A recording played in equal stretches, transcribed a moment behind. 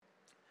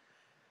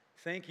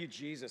Thank you,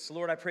 Jesus.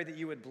 Lord, I pray that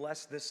you would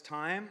bless this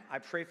time. I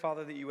pray,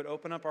 Father, that you would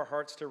open up our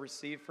hearts to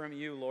receive from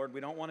you, Lord. We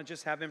don't want to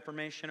just have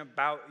information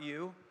about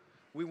you.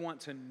 We want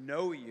to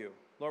know you.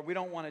 Lord, we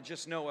don't want to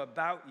just know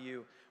about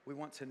you. We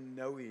want to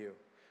know you.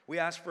 We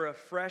ask for a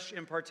fresh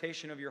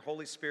impartation of your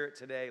Holy Spirit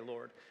today,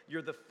 Lord.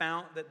 You're the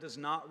fount that does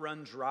not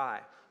run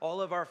dry.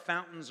 All of our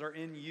fountains are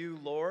in you,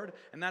 Lord,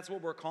 and that's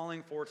what we're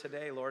calling for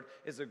today, Lord,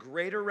 is a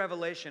greater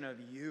revelation of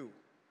you.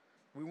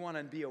 We want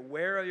to be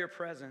aware of your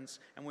presence,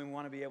 and we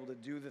want to be able to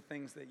do the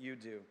things that you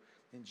do.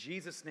 In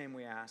Jesus' name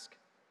we ask,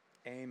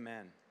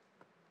 amen.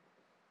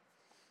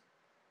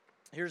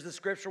 Here's the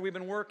scripture we've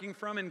been working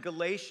from in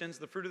Galatians,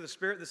 the fruit of the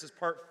Spirit. This is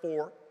part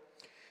 4.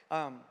 So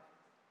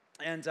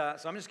I'm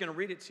just going to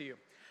read it to you.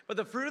 But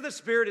the fruit of the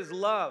Spirit is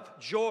love,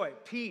 joy,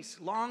 peace,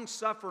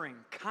 long-suffering,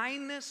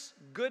 kindness,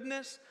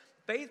 goodness,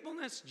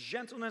 faithfulness,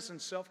 gentleness,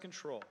 and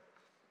self-control.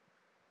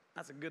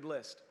 That's a good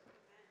list.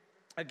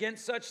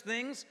 Against such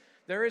things,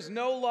 there is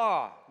no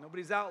law.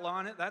 Nobody's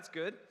outlawing it. That's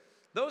good.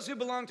 Those who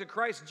belong to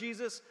Christ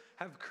Jesus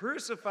have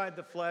crucified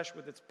the flesh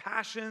with its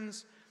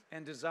passions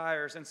and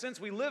desires. And since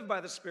we live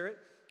by the Spirit,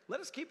 let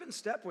us keep in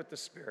step with the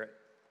Spirit.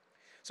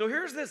 So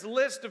here's this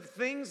list of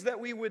things that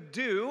we would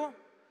do.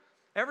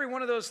 Every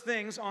one of those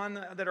things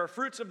that are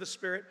fruits of the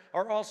Spirit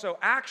are also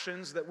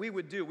actions that we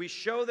would do. We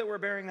show that we're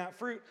bearing that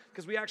fruit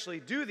because we actually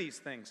do these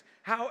things.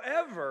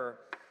 However,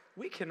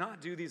 we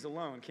cannot do these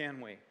alone, can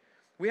we?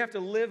 We have to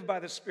live by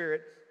the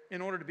Spirit in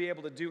order to be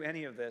able to do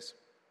any of this.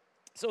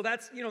 So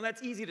that's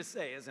easy to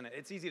say, isn't it?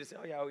 It's easy to say,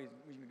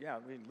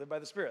 we live by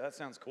the Spirit. That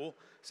sounds cool.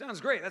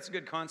 Sounds great. That's a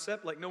good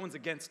concept. Like no one's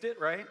against it,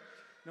 right?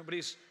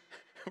 Nobody's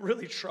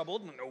really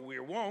troubled. No, we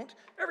won't.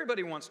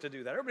 Everybody wants to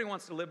do that. Everybody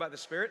wants to live by the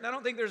Spirit. And I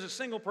don't think there's a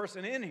single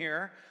person in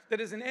here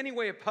that is in any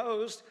way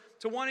opposed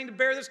to wanting to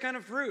bear this kind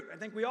of fruit. I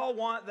think we all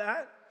want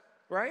that,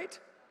 right?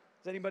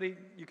 Is anybody,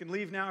 you can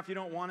leave now if you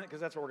don't want it,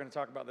 because that's what we're going to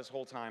talk about this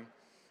whole time.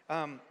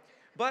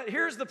 But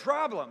here's the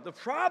problem. The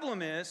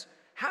problem is,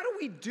 how do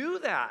we do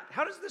that?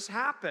 How does this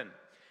happen?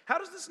 How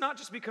does this not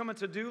just become a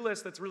to-do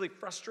list that's really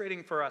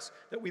frustrating for us,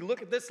 that we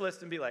look at this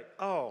list and be like,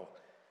 oh,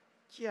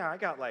 yeah, I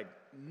got like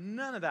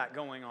none of that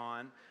going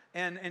on,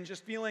 and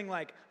just feeling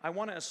like I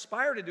want to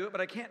aspire to do it,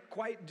 but I can't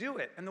quite do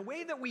it. And the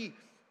way that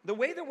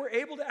we're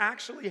able to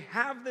actually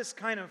have this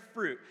kind of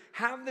fruit,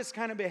 have this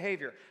kind of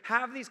behavior,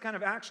 have these kind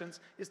of actions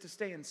is to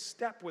stay in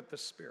step with the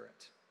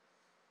Spirit.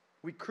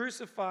 We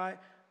crucify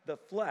the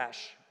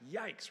flesh.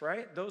 Yikes,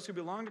 right? Those who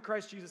belong to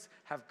Christ Jesus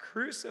have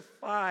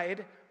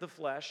crucified the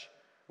flesh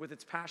with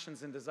its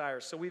passions and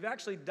desires. So we've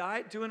actually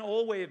died to an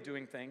old way of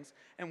doing things,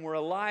 and we're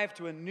alive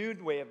to a new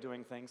way of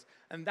doing things.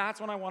 And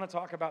that's what I want to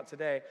talk about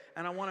today.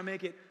 And I want to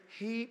make it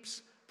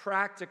heaps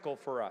practical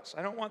for us.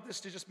 I don't want this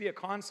to just be a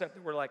concept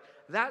that we're like,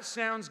 that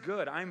sounds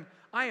good.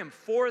 I am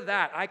for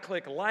that. I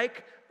click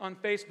like on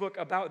Facebook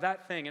about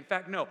that thing. In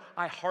fact, no,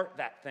 I heart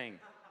that thing.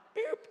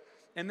 Boop.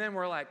 And then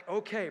we're like,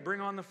 okay,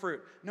 bring on the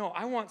fruit. No,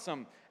 I want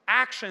some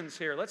actions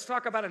here. Let's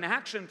talk about an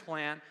action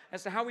plan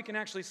as to how we can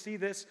actually see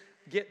this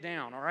get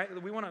down, all right?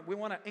 We want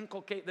to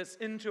inculcate this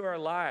into our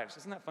lives.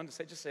 Isn't that fun to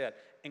say? Just say that,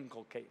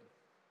 inculcate.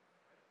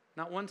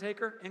 Not one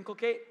taker,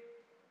 inculcate?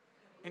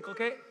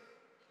 Inculcate?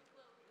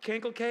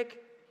 Cankle cake?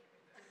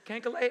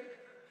 Cankalate?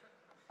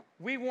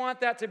 We want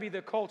that to be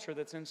the culture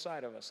that's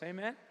inside of us,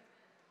 amen?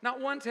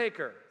 Not one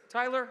taker.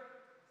 Tyler,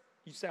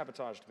 you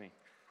sabotaged me.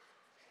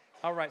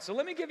 All right, so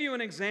let me give you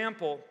an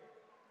example.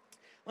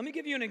 Let me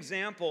give you an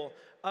example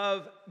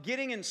of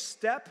getting in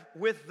step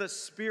with the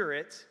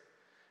Spirit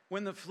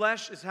when the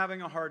flesh is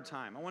having a hard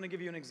time. I want to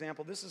give you an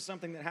example. This is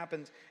something that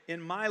happened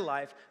in my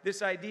life,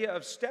 this idea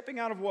of stepping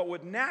out of what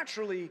would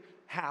naturally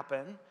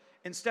happen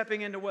and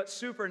stepping into what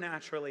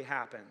supernaturally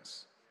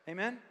happens.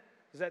 Amen?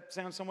 Does that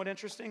sound somewhat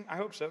interesting? I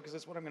hope so, because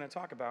that's what I'm going to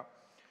talk about.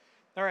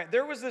 All right,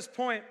 there was this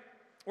point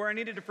where I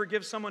needed to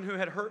forgive someone who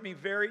had hurt me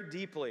very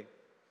deeply.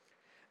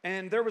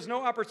 And there was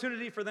no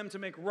opportunity for them to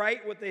make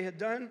right what they had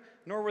done,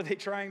 nor were they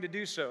trying to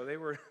do so. They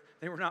were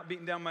not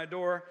beating down my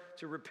door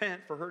to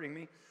repent for hurting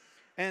me.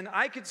 And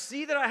I could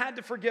see that I had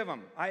to forgive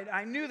them.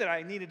 I knew that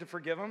I needed to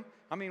forgive them.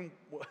 I mean,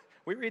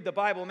 we read the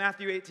Bible,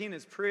 Matthew 18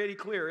 is pretty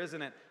clear,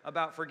 isn't it,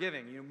 about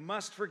forgiving. You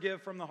must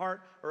forgive from the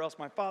heart, or else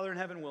my Father in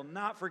heaven will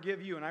not forgive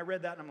you. And I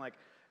read that, and I'm like,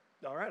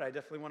 all right, I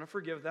definitely want to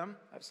forgive them.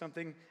 I have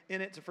something in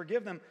it to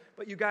forgive them.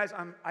 But you guys,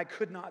 I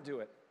could not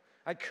do it.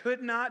 I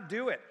could not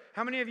do it.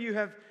 How many of you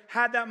have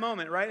had that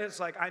moment, right?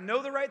 It's like, I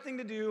know the right thing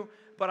to do,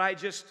 but I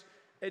can't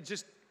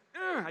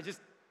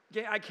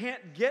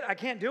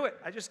do it.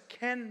 I just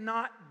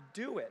cannot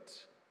do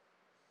it.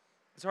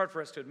 It's hard for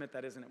us to admit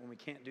that, isn't it, when we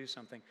can't do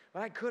something?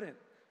 But I couldn't.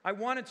 I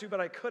wanted to, but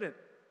I couldn't.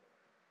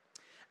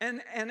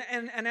 And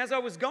as I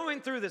was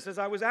going through this, as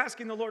I was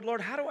asking the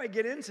Lord, how do I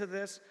get into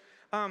this?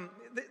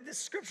 This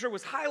scripture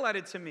was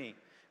highlighted to me.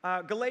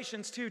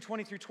 Galatians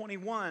 2:20 through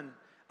 21.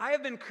 I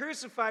have been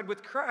crucified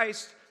with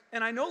Christ,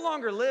 and I no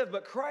longer live,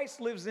 but Christ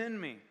lives in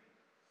me.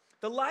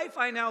 The life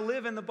I now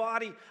live in the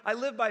body, I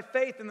live by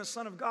faith in the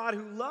Son of God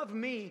who loved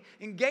me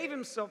and gave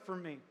himself for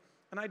me.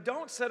 and I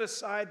don't set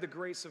aside the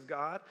grace of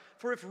God.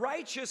 For if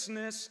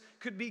righteousness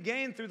could be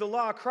gained through the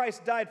law,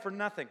 Christ died for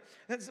nothing.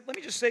 And let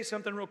me just say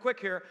something real quick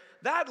here.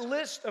 That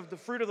list of the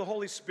fruit of the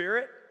Holy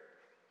Spirit,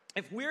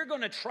 if we're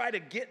going to try to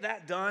get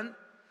that done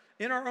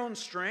in our own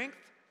strength,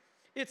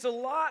 it's a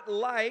lot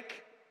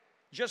like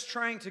just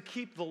trying to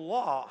keep the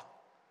law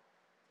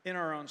in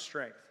our own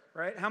strength,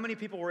 right? How many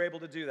people were able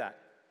to do that?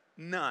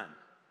 None.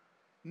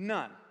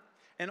 None.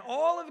 And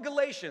all of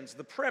Galatians,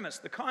 the premise,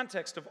 the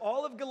context of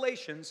all of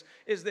Galatians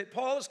is that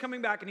Paul is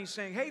coming back and he's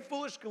saying, hey,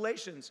 foolish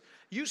Galatians,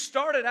 you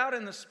started out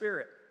in the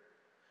Spirit.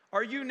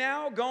 Are you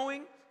now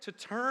going to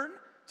turn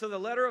to the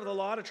letter of the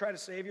law to try to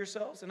save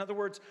yourselves? In other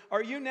words,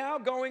 are you now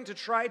going to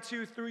try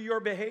to, through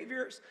your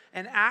behaviors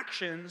and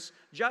actions,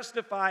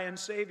 justify and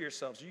save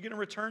yourselves? Are you going to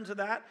return to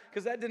that?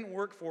 Because that didn't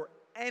work for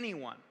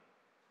anyone.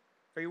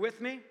 Are you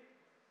with me?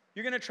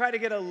 You're going to try to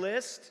get a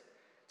list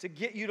to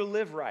get you to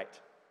live right.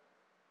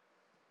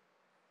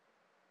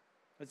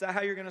 Is that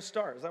how you're going to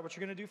start? Is that what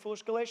you're going to do,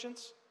 foolish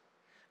Galatians?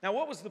 Now,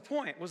 what was the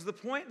point? Was the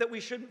point that we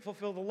shouldn't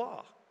fulfill the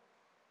law?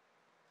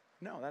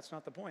 No, that's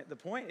not the point. The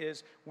point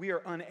is we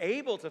are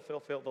unable to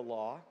fulfill the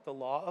law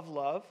of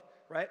love,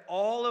 right?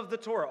 All of the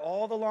Torah,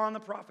 all the law and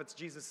the prophets,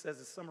 Jesus says,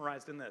 is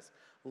summarized in this.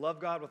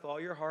 Love God with all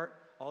your heart,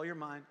 all your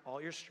mind,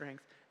 all your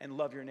strength, and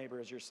love your neighbor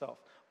as yourself.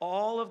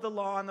 All of the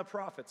law and the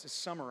prophets is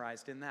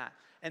summarized in that.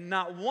 And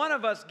not one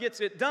of us gets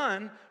it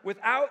done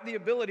without the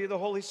ability of the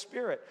Holy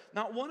Spirit.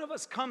 Not one of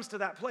us comes to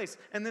that place.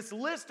 And this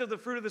list of the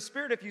fruit of the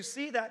Spirit, if you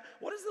see that,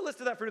 what is the list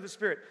of that fruit of the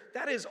Spirit?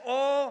 That is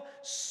all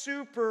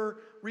super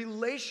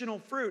relational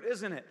fruit,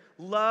 isn't it?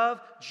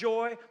 Love,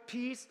 joy,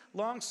 peace,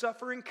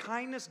 long-suffering,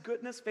 kindness,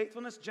 goodness,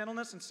 faithfulness,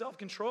 gentleness, and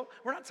self-control.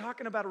 We're not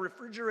talking about a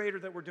refrigerator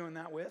that we're doing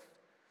that with.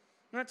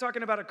 We're not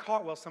talking about a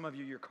car. Well, some of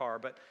you, your car,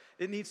 but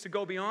it needs to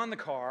go beyond the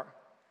car.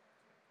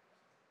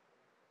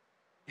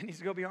 It needs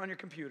to go beyond your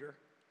computer.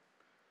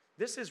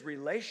 This is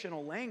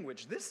relational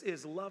language. This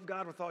is love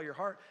God with all your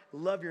heart.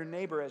 Love your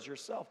neighbor as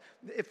yourself.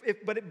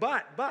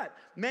 But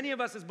many of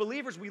us as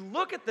believers, we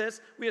look at this,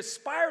 we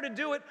aspire to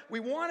do it. We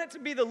want it to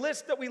be the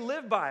list that we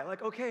live by.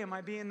 Like, okay, am I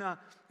being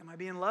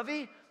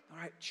lovey? All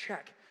right,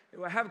 check.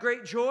 Do I have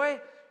great joy?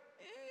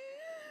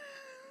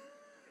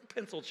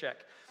 Pencil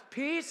check.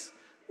 Peace?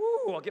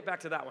 Woo, I'll get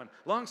back to that one.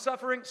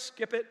 Long-suffering?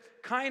 Skip it.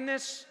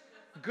 Kindness?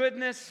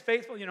 Goodness,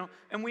 faithful,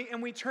 and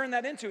we turn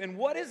that into, and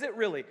what is it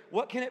really?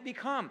 What can it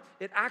become?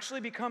 It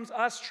actually becomes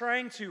us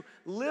trying to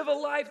live a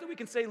life that we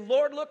can say,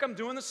 Lord, look, I'm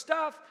doing the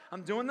stuff,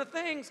 I'm doing the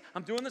things,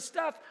 I'm doing the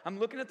stuff, I'm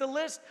looking at the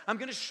list, I'm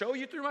going to show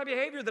you through my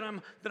behavior that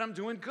I'm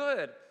doing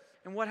good.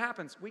 And what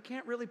happens? We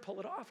can't really pull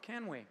it off,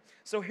 can we?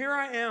 So here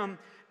I am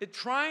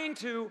trying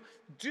to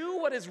do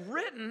what is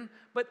written,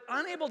 but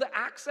unable to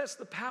access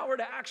the power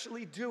to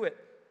actually do it.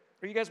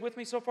 Are you guys with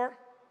me so far?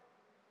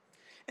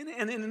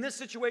 And in this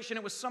situation,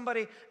 it was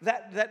somebody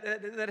that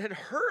had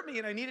hurt me,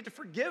 and I needed to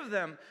forgive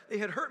them. They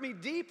had hurt me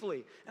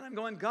deeply. And I'm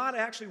going, God, I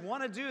actually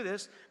want to do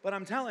this, but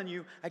I'm telling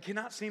you, I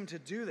cannot seem to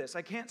do this.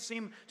 I can't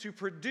seem to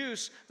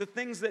produce the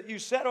things that you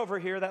said over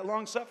here, that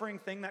long-suffering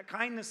thing, that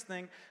kindness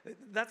thing.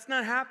 That's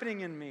not happening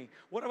in me.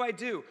 What do I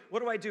do?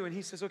 What do I do? And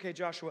he says, okay,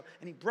 Joshua.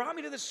 And he brought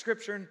me to this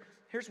scripture, and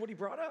here's what he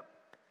brought up.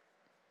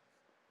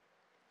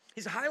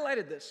 He's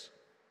highlighted this.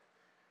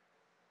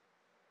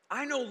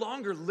 I no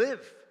longer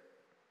live.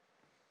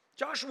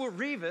 Joshua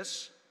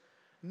Rivas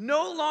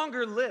no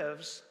longer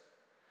lives,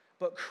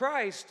 but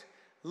Christ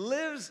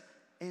lives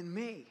in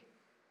me.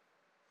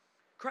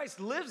 Christ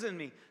lives in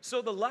me.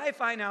 So the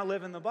life I now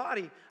live in the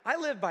body, I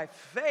live by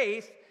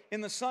faith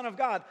in the Son of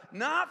God.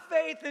 Not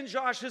faith in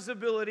Josh's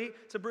ability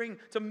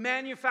to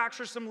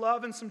manufacture some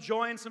love and some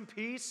joy and some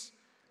peace,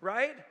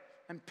 right?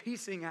 I'm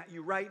peacing at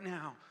you right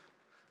now.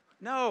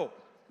 No,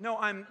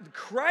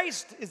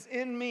 Christ is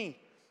in me.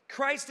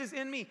 Christ is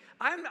in me.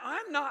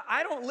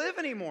 I don't live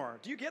anymore.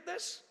 Do you get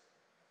this?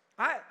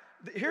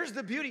 Here's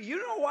the beauty. You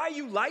know why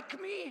you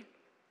like me?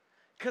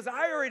 Because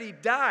I already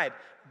died.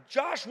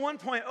 Josh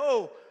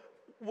 1.0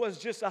 was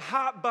just a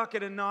hot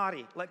bucket of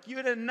naughty. Like,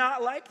 you did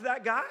not like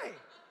that guy.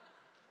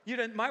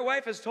 My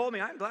wife has told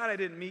me, I'm glad I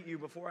didn't meet you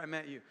before I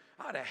met you.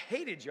 I'd have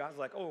hated you. I was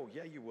like, oh,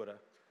 yeah, you would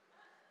have.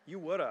 You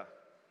would have.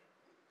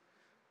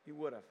 You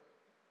would have.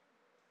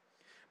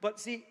 But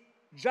see,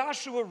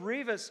 Joshua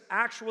Rivas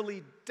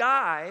actually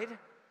died.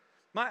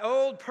 My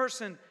old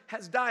person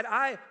has died.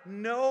 I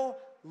no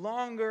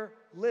longer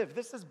live.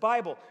 This is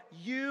Bible.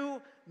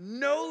 You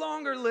no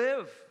longer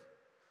live.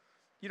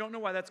 You don't know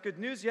why that's good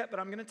news yet, but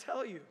I'm going to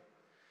tell you.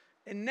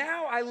 And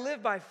now I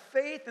live by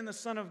faith in the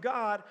Son of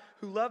God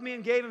who loved me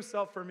and gave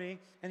himself for me.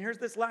 And here's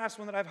this last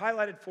one that I've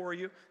highlighted for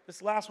you.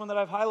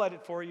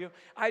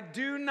 I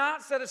do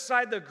not set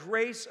aside the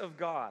grace of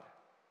God.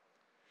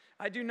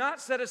 I do not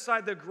set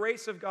aside the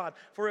grace of God.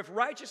 For if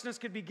righteousness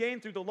could be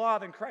gained through the law,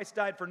 then Christ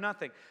died for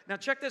nothing. Now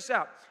check this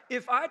out.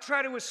 If I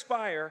try to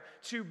aspire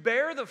to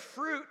bear the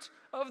fruit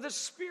of the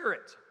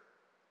Spirit,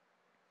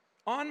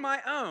 On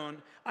my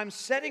own, I'm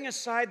setting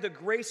aside the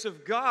grace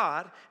of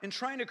God and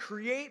trying to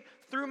create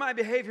through my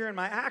behavior and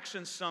my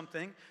actions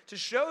something to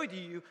show to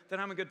you that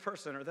I'm a good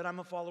person or that I'm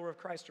a follower of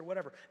Christ or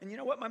whatever. And you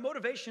know what? My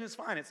motivation is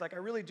fine. It's like I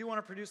really do want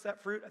to produce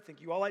that fruit. I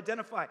think you all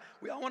identify.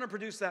 We all want to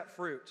produce that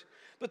fruit.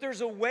 But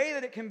there's a way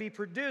that it can be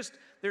produced.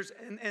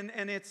 And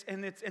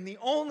the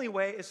only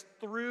way is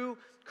through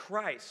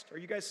Christ. Are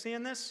you guys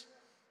seeing this?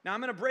 Now I'm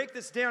going to break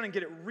this down and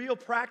get it real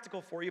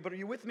practical for you, but are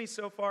you with me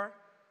so far?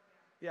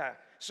 Yeah.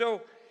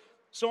 So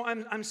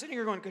I'm sitting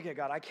here going, okay,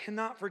 God, I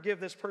cannot forgive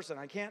this person.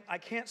 I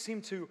can't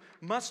seem to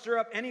muster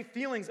up any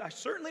feelings. I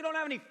certainly don't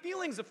have any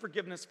feelings of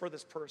forgiveness for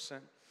this person.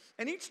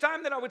 And each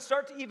time that I would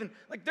start to even,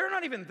 like, they're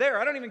not even there.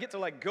 I don't even get to,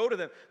 like, go to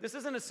them. This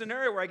isn't a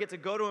scenario where I get to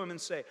go to them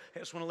and say, hey, I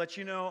just want to let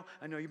you know,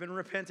 I know you've been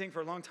repenting for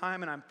a long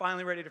time, and I'm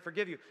finally ready to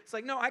forgive you. It's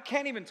like, no, I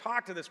can't even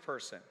talk to this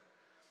person.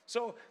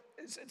 So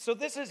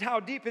this is how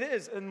deep it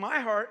is in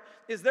my heart,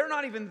 is they're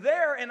not even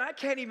there, and I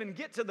can't even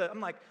get to I'm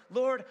like,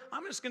 Lord,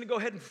 I'm just going to go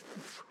ahead and...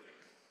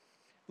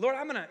 Lord,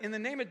 I'm going to, in the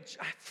name of,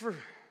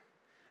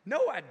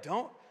 no, I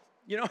don't,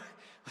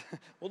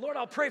 well, Lord,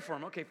 I'll pray for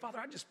him. Okay, Father,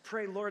 I just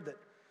pray, Lord,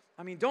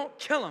 don't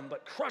kill him,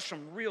 but crush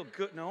him real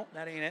good. No,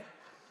 that ain't it.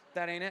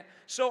 That ain't it.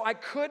 So I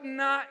could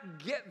not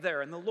get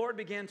there, and the Lord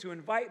began to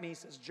invite me. He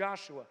says,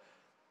 Joshua,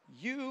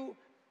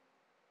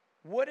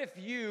 what if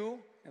you,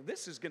 now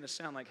this is going to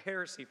sound like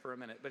heresy for a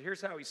minute, but here's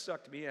how he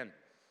sucked me in.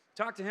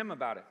 Talk to him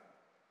about it.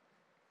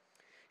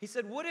 He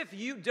said, what if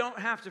you don't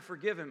have to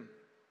forgive him?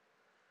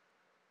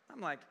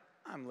 I'm like,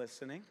 I'm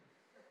listening.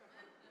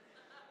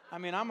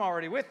 I'm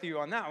already with you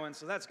on that one,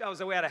 so I was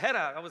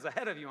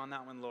ahead of you on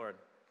that one, Lord.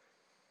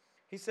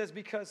 He says,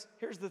 because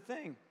here's the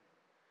thing.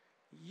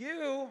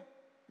 You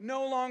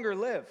no longer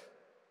live.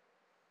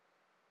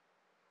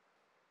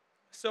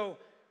 So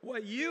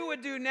what you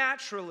would do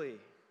naturally,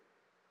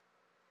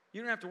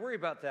 you don't have to worry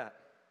about that.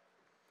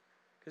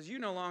 Because you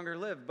no longer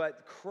live,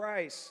 but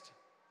Christ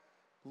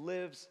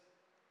lives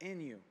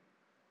in you.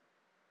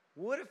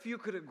 What if you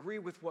could agree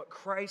with what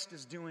Christ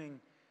is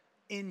doing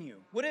in you?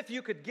 What if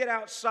you could get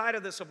outside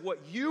of this of what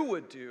you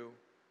would do?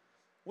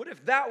 What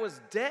if that was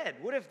dead?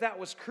 What if that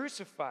was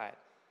crucified?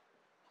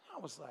 I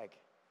was like,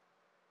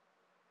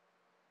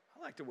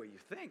 I like the way you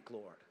think,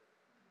 Lord.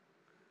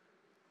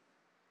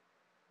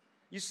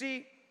 You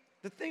see,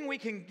 the thing we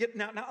can get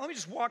now let me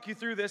just walk you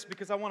through this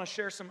because I want to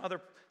share some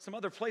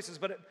other places,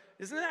 but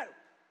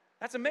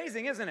that's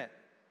amazing, isn't it?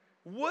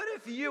 What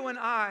if you and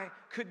I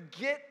could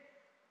get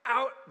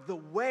out the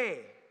way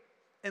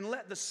and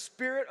let the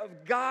Spirit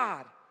of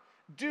God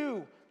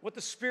do what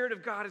the Spirit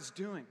of God is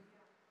doing?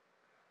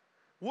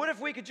 What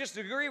if we could just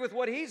agree with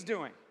what He's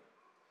doing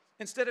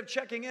instead of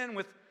checking in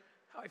with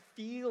how I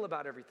feel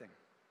about everything?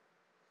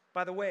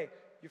 By the way,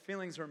 your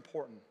feelings are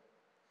important.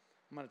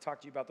 I'm going to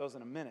talk to you about those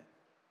in a minute.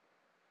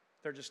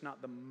 They're just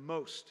not the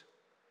most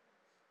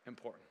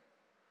important.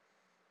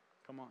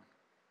 Come on.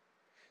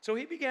 So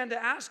he began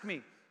to ask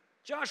me,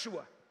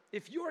 Joshua,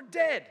 if you're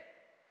dead,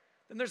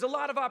 then there's a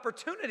lot of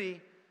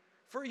opportunity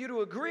for you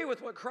to agree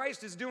with what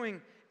Christ is doing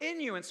in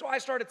you. And so I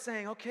started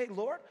saying, okay,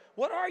 Lord,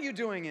 what are you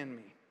doing in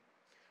me?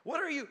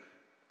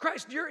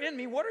 Christ, you're in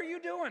me. What are you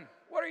doing?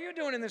 What are you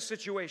doing in this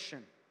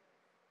situation?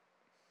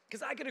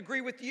 Because I could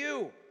agree with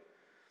you,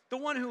 the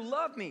one who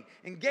loved me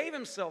and gave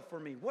himself for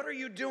me. What are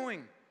you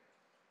doing?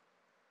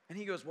 And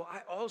he goes, well,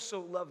 I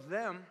also love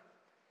them,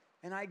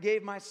 and I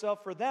gave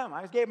myself for them.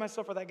 I gave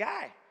myself for that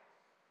guy.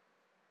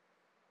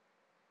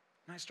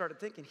 And I started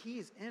thinking,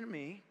 he's in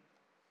me,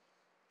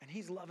 and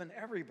he's loving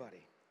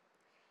everybody.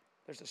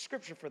 There's a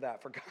scripture for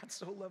that. For God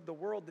so loved the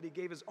world that he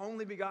gave his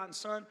only begotten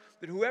Son,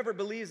 that whoever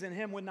believes in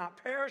him would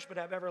not perish but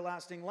have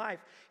everlasting life.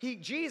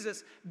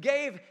 Jesus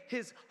gave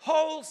his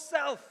whole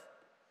self,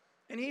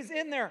 and he's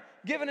in there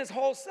giving his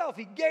whole self.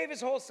 He gave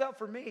his whole self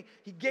for me.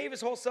 He gave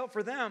his whole self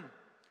for them.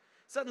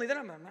 Suddenly then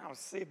I'm now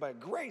saved by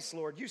grace,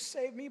 Lord. You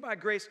saved me by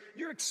grace.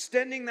 You're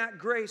extending that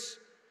grace.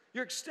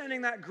 You're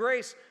extending that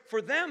grace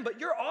for them, but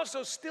you're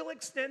also still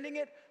extending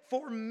it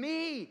for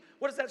me.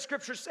 What does that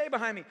scripture say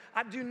behind me?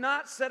 I do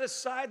not set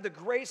aside the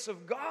grace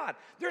of God.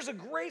 There's a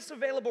grace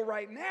available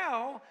right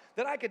now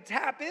that I could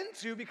tap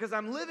into because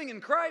I'm living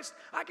in Christ.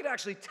 I could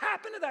actually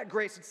tap into that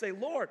grace and say,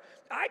 Lord,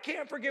 I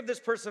can't forgive this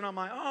person on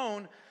my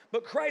own,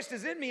 but Christ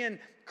is in me, and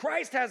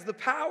Christ has the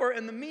power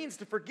and the means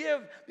to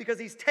forgive because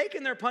he's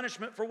taken their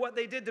punishment for what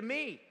they did to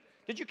me.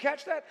 Did you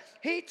catch that?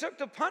 He took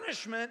the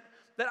punishment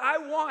that I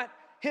want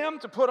him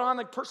to put on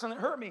the person that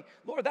hurt me.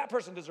 Lord, that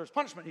person deserves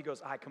punishment. He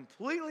goes, I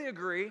completely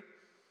agree,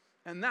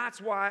 and that's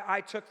why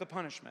I took the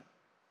punishment.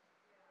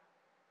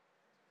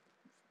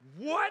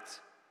 What?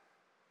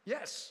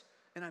 Yes,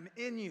 and I'm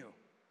in you.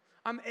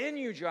 I'm in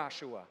you,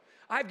 Joshua.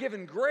 I've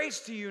given grace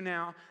to you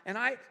now,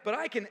 but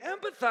I can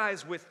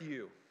empathize with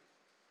you.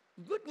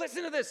 Look,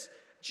 listen to this.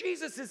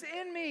 Jesus is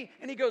in me,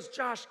 and he goes,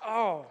 Josh,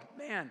 oh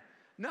man,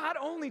 not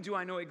only do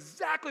I know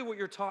exactly what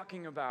you're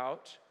talking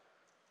about,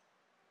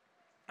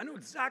 I know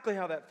exactly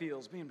how that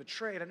feels, being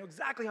betrayed. I know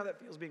exactly how that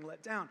feels, being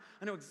let down.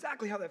 I know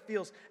exactly how that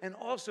feels. And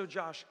also,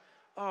 Josh,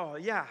 oh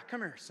yeah,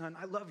 come here, son,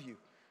 I love you.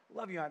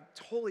 love you. I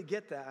totally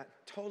get that.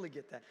 Totally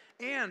get that.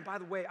 And by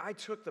the way, I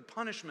took the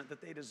punishment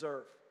that they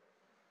deserve.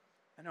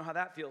 I know how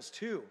that feels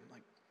too.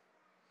 Like,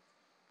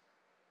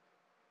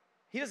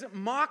 he doesn't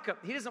mock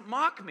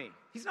me.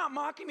 He's not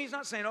mocking me. He's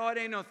not saying, oh, it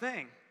ain't no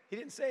thing. He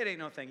didn't say it ain't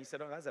no thing. He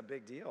said, oh, that's a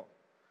big deal.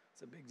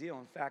 It's a big deal.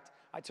 In fact,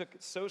 I took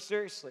it so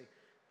seriously,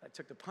 I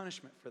took the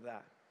punishment for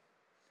that.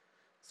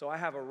 So I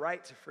have a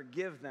right to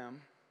forgive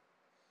them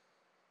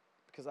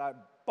because I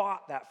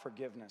bought that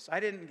forgiveness.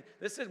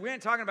 We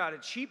ain't talking about a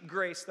cheap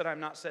grace that I'm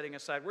not setting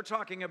aside. We're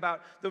talking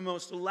about the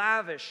most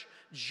lavish,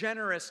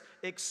 generous,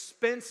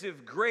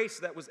 expensive grace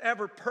that was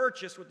ever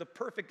purchased with the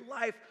perfect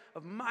life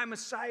of my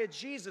Messiah,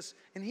 Jesus.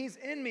 And he's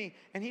in me,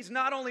 and he's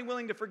not only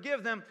willing to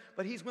forgive them,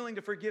 but he's willing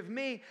to forgive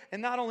me.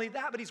 And not only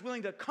that, but he's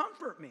willing to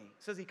comfort me.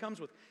 It says he comes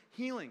with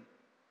healing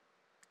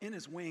in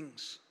his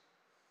wings.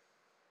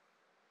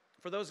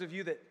 For those of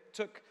you that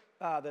took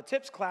the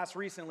TIPS class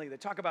recently, they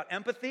talk about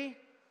empathy.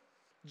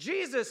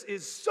 Jesus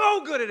is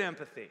so good at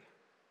empathy.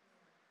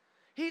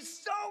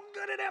 He's so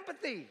good at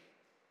empathy.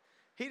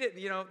 He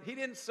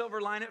didn't silver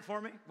line it for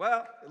me.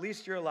 Well, at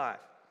least you're alive.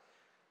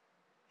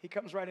 He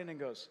comes right in and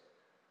goes,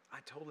 I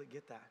totally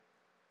get that.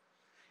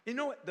 You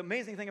know what the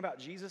amazing thing about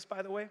Jesus,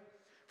 by the way?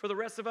 For the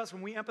rest of us,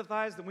 when we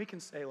empathize, then we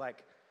can say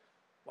like,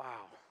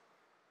 wow,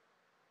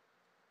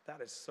 that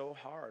is so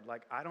hard.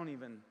 Like, I don't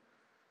even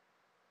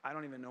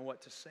know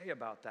what to say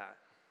about that.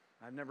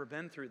 I've never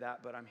been through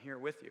that, but I'm here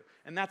with you.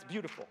 And that's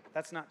beautiful.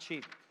 That's not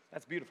cheap.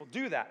 That's beautiful.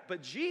 Do that.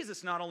 But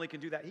Jesus not only can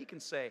do that, he can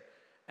say,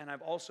 and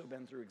I've also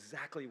been through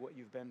exactly what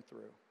you've been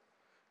through.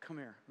 Come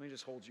here. Let me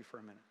just hold you for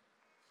a minute.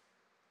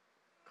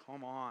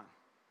 Come on.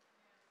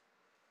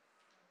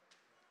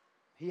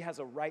 He has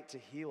a right to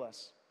heal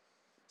us.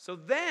 So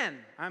then,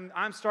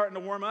 I'm starting to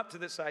warm up to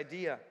this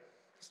idea.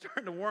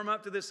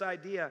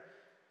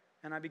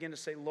 And I begin to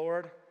say,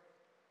 Lord,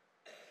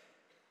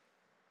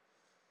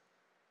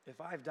 if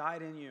I've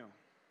died in you,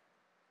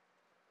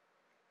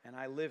 and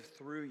I live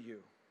through you,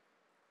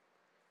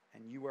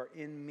 and you are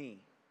in me,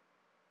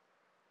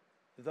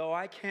 though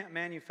I can't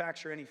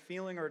manufacture any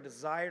feeling or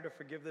desire to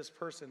forgive this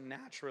person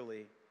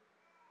naturally,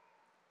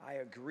 I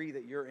agree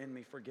that you're in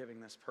me forgiving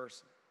this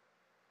person.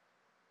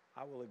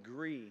 I will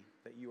agree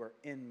that you are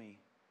in me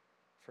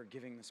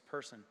forgiving this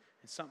person.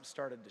 And something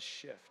started to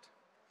shift.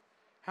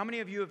 How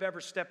many of you have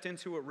ever stepped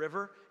into a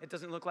river? It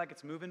doesn't look like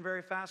it's moving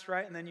very fast,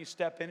 right? And then you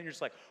step in and you're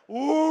just like,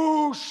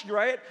 whoosh,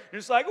 right? You're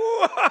just like,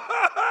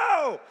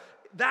 whoa!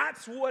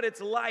 That's what it's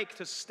like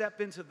to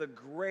step into the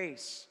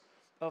grace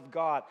of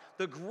God.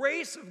 The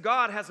grace of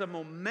God has a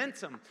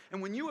momentum.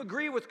 And when you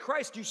agree with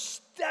Christ, you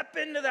step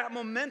into that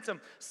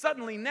momentum.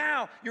 Suddenly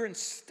now you're in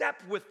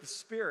step with the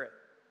Spirit.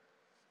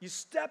 You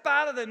step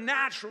out of the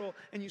natural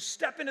and you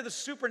step into the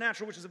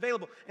supernatural, which is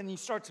available, and he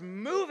starts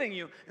moving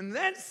you. And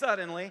then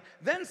suddenly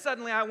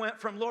I went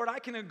from, Lord, I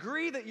can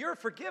agree that you're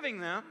forgiving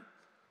them,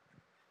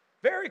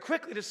 very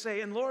quickly to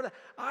say, and Lord,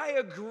 I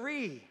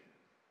agree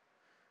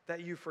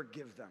that you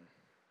forgive them.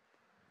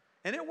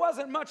 And it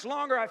wasn't much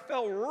longer. I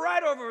fell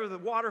right over the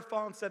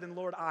waterfall and said, and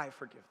Lord, I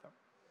forgive them.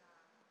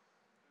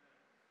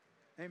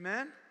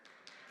 Amen?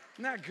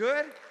 Isn't that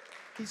good?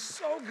 He's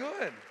so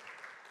good.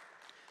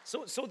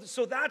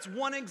 So that's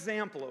one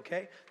example,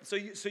 okay? So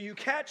you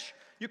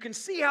can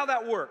see how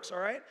that works, all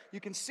right? You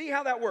can see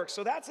how that works.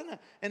 So that's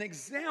an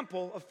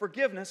example of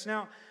forgiveness.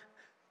 Now,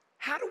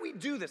 how do we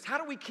do this? How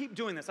do we keep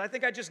doing this? I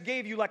think I just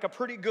gave you like a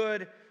pretty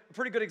good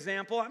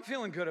example. I'm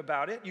feeling good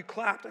about it. You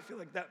clapped. I feel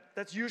like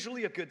that's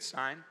usually a good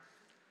sign.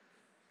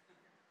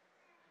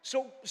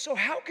 So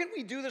how can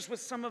we do this with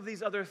some of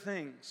these other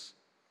things?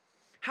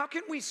 How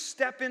can we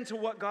step into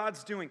what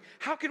God's doing?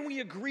 How can we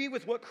agree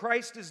with what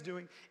Christ is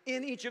doing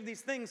in each of these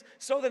things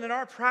so that in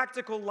our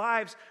practical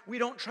lives we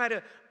don't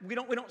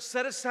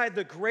set aside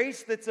the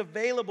grace that's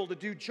available to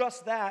do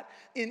just that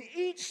in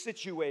each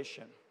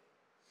situation?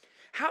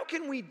 How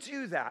can we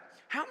do that?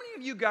 How many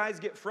of you guys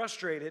get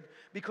frustrated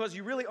because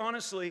you really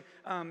honestly,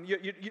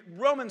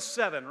 Romans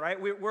 7, right?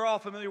 We're all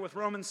familiar with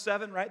Romans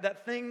 7, right?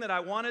 That thing that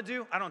I want to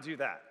do, I don't do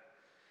that.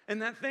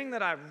 And that thing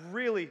that I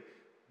really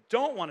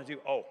don't want to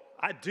do, oh,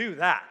 I do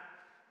that,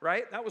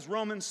 right? That was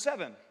Romans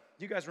 7.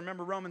 You guys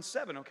remember Romans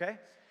 7, okay?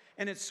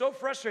 And it's so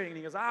frustrating.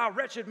 He goes,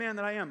 wretched man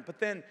that I am. But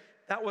then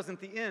that wasn't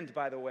the end,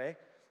 by the way.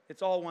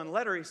 It's all one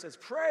letter. He says,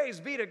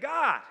 praise be to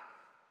God.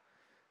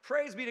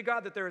 Praise be to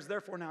God that there is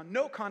therefore now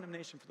no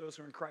condemnation for those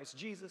who are in Christ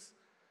Jesus.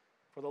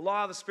 For the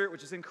law of the Spirit,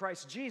 which is in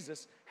Christ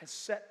Jesus, has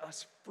set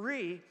us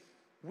free.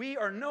 We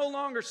are no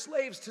longer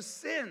slaves to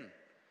sin.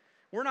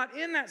 We're not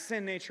in that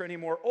sin nature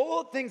anymore.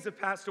 Old things have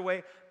passed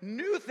away.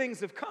 New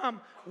things have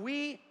come.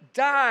 We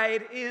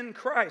died in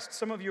Christ.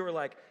 Some of you are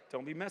like,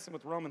 don't be messing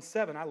with Romans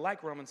 7. I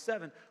like Romans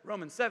 7.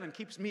 Romans 7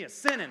 keeps me a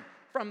sinning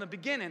from the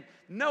beginning.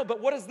 No,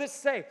 but what does this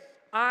say?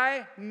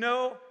 I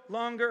no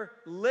longer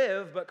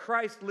live, but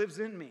Christ lives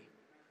in me.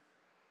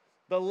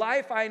 The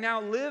life I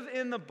now live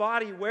in the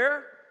body,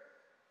 where?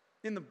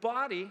 In the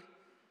body,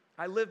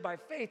 I live by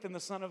faith in the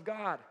Son of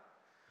God,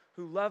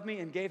 who loved me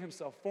and gave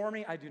himself for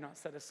me. I do not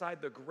set aside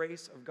the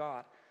grace of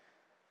God.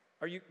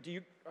 Are you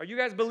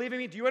guys believing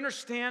me? Do you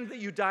understand that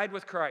you died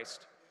with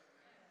Christ?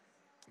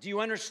 Do you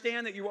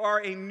understand that you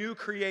are a new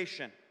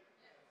creation?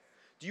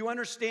 Do you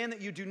understand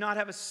that you do not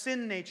have a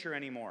sin nature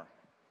anymore?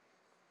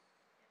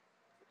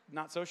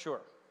 Not so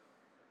sure.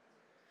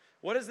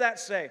 What does that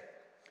say?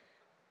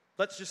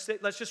 Let's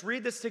just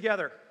read this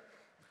together.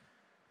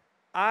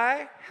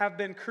 I have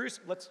been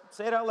crucified. Let's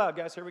say it out loud,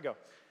 guys. Here we go.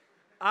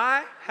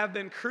 I have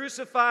been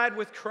crucified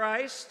with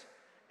Christ,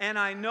 and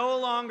I no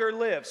longer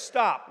live.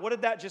 Stop. What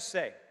did that just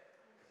say?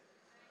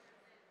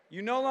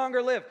 You no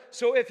longer live.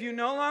 So if you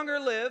no longer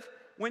live,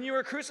 when you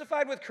were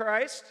crucified with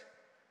Christ,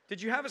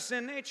 did you have a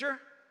sin nature?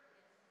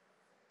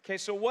 Okay,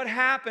 so what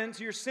happened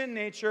to your sin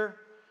nature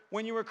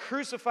when you were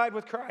crucified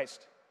with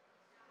Christ?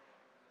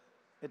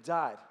 It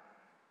died.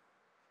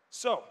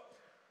 So,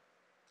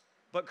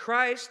 but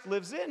Christ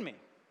lives in me.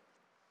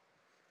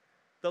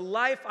 The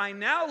life I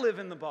now live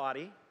in the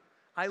body,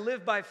 I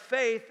live by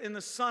faith in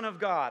the Son of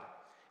God.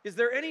 Is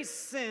there any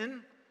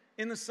sin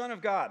in the Son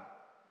of God?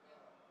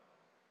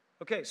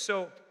 Okay,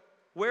 so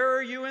where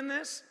are you in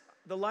this?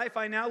 The life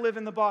I now live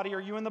in the body. Are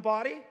you in the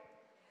body?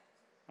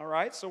 All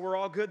right, so we're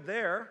all good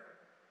there.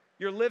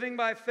 You're living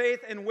by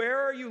faith, and where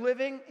are you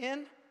living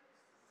in?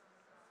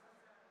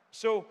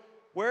 So,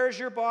 where is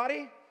your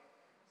body?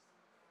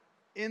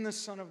 In the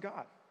Son of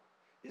God.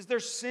 Is there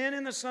sin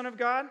in the Son of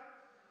God?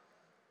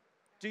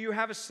 Do you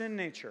have a sin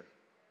nature?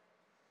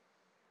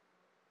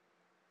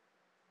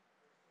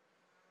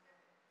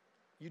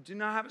 You do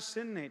not have a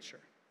sin nature.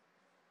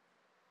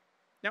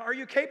 Now, are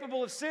you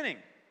capable of sinning?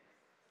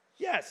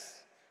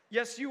 Yes.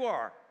 Yes, you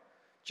are.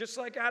 Just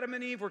like Adam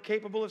and Eve were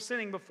capable of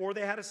sinning before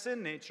they had a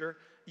sin nature,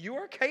 you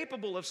are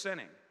capable of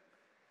sinning.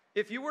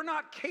 If you were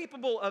not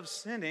capable of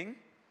sinning,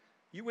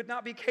 you would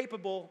not be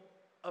capable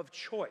of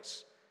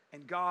choice.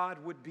 And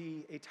God would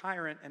be a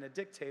tyrant and a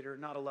dictator,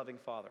 not a loving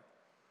father.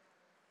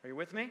 Are you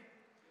with me?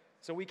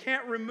 So we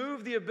can't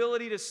remove the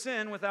ability to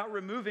sin without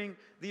removing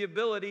the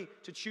ability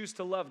to choose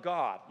to love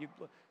God.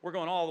 We're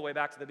going all the way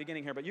back to the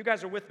beginning here, but you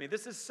guys are with me.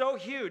 This is so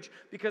huge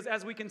because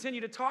as we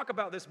continue to talk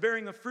about this,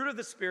 bearing the fruit of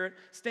the Spirit,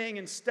 staying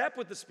in step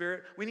with the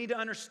Spirit, we need to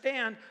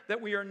understand that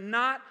we are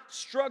not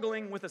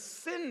struggling with a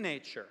sin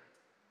nature.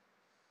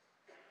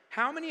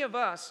 How many of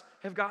us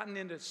have gotten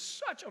into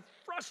such a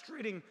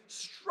frustrating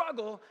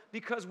struggle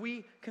because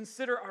we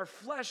consider our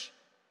flesh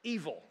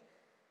evil?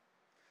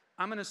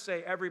 I'm going to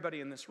say everybody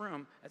in this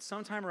room at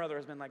some time or other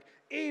has been like,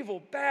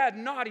 evil, bad,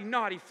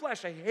 naughty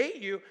flesh, I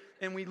hate you.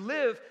 And we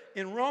live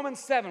in Romans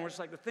 7, which is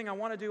like the thing I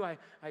want to do, I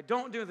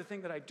don't do. The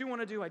thing that I do want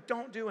to do, I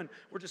don't do. And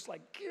we're just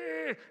like,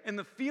 "Gah," and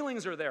the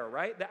feelings are there,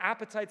 right? The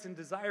appetites and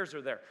desires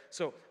are there.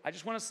 So I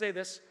just want to say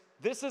this.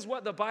 This is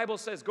what the Bible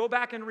says. Go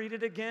back and read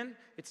it again.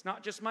 It's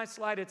not just my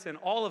slide, it's in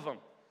all of them.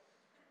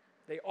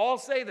 They all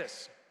say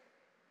this.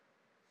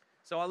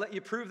 So I'll let you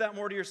prove that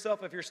more to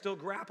yourself if you're still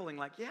grappling,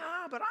 like,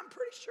 yeah, but I'm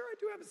pretty sure I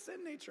do have a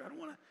sin nature. I don't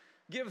want to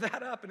give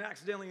that up and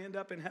accidentally end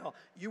up in hell.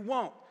 You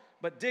won't,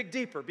 but dig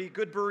deeper. Be a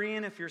good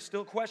Berean if you're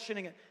still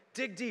questioning it.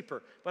 Dig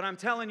deeper. But I'm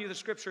telling you, the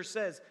scripture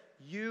says,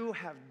 you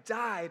have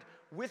died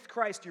with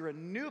Christ. You're a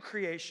new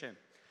creation.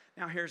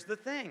 Now, here's the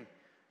thing.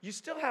 You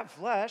still have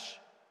flesh.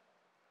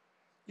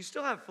 You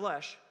still have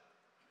flesh.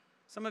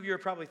 Some of you are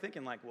probably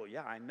thinking like, well,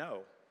 yeah, I know.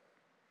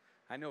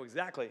 I know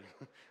exactly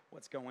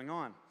what's going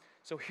on.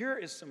 So here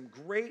is some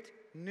great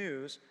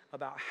news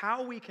about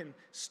how we can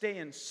stay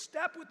in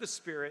step with the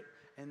Spirit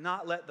and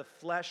not let the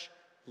flesh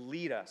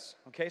lead us.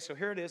 Okay, so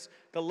here it is.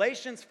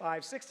 Galatians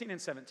 5:16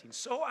 and 17.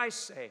 So I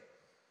say,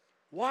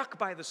 walk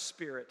by the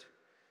Spirit,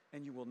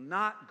 and you will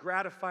not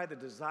gratify the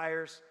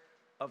desires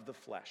of the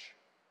flesh.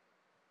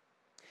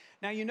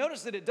 Now you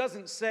notice that it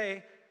doesn't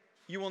say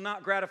you will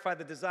not gratify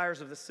the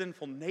desires of the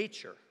sinful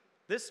nature.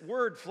 This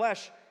word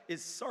flesh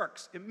is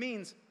sarx. It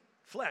means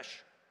flesh.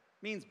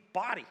 It means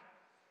body.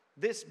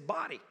 This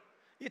body.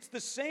 It's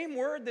the same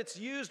word that's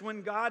used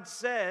when God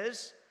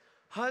says,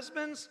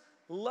 husbands,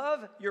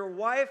 love your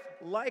wife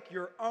like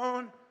your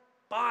own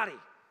body.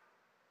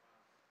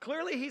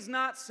 Clearly, he's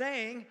not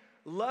saying,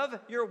 love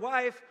your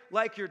wife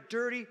like your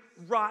dirty,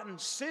 rotten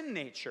sin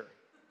nature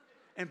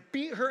and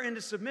beat her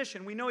into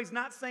submission. We know he's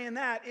not saying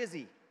that, is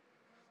he?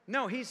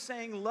 No, he's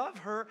saying love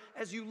her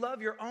as you love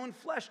your own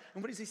flesh.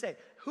 And what does he say?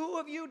 Who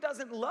of you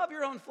doesn't love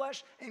your own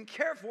flesh and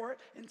care for it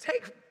and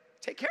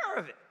take care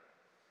of it?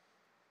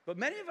 But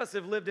many of us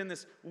have lived in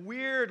this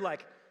weird,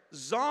 like,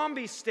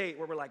 zombie state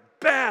where we're like,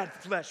 bad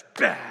flesh,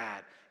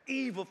 bad,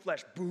 evil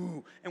flesh,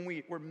 boo, and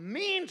we're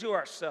mean to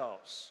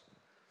ourselves.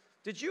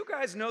 Did you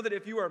guys know that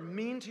if you are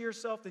mean to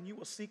yourself, then you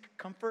will seek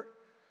comfort?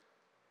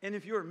 And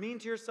if you are mean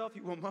to yourself,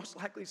 you will most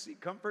likely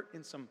seek comfort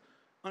in some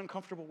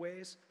uncomfortable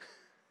ways,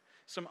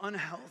 some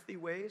unhealthy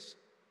ways.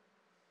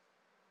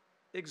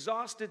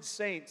 Exhausted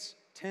saints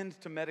tend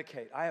to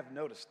medicate. I have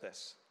noticed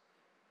this.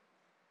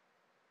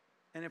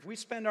 And if we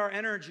spend our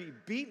energy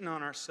beating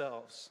on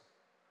ourselves,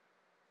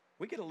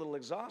 we get a little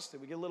exhausted,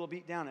 we get a little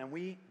beat down, and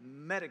we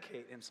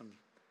medicate in some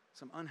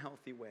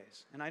unhealthy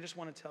ways. And I just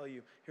want to tell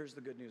you, here's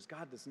the good news.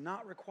 God does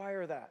not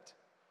require that.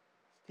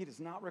 He does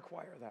not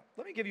require that.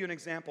 Let me give you an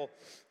example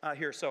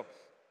here. So,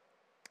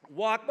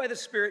 walk by the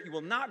Spirit, you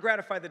will not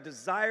gratify the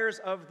desires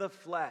of the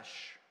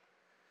flesh.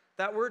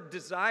 That word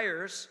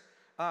desires,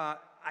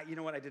 you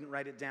know what, I didn't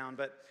write it down,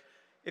 but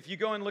if you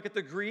go and look at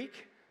the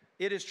Greek,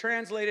 it is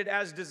translated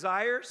as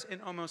desires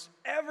in almost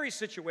every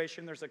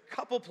situation. There's a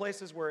couple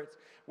places where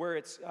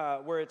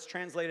it's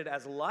translated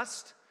as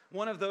lust.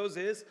 One of those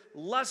is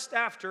lust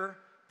after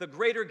the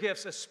greater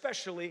gifts,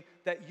 especially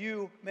that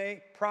you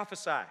may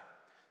prophesy.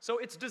 So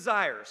it's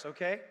desires,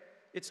 okay?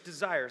 It's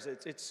desires.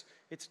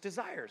 It's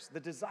desires, the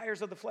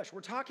desires of the flesh.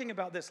 We're talking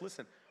about this.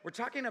 Listen, we're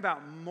talking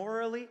about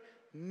morally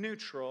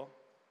neutral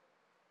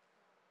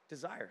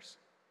desires.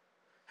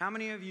 How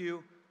many of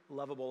you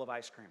love a bowl of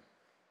ice cream?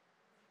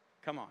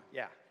 Come on,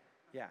 yeah.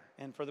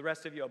 And for the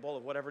rest of you, a bowl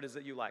of whatever it is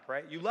that you like,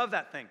 right? You love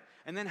that thing.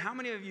 And then how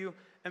many of you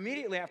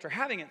immediately after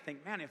having it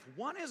think, man, if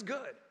one is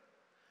good,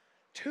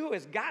 two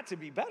has got to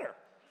be better,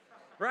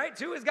 right?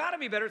 Two has got to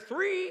be better.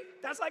 Three,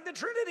 that's like the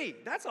Trinity.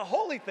 That's a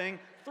holy thing.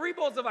 3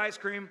 bowls of ice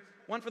cream,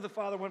 one for the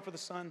Father, one for the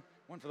Son,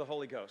 one for the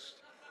Holy Ghost.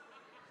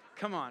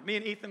 Come on. Me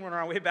and Ethan went on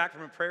our way back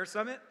from a prayer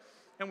summit,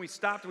 and we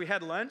stopped, we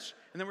had lunch,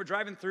 and then we're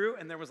driving through,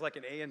 and there was like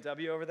an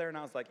A&W over there, and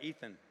I was like,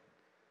 Ethan,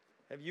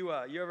 have you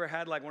ever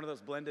had like one of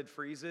those blended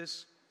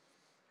freezes?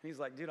 And he's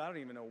like, dude, I don't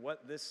even know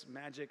what this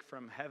magic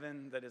from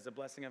heaven that is a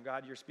blessing of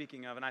God you're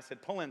speaking of. And I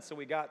said, pull in. So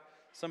we got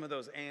some of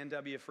those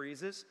A&W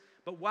freezes.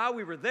 But while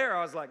we were there,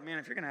 I was like, man,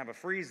 if you're going to have a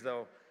freeze,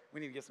 though,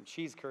 we need to get some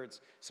cheese curds.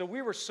 So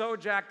we were so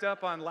jacked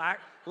up on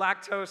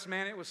lactose,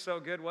 man. It was so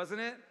good, wasn't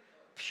it?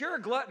 Pure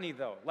gluttony,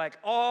 though. Like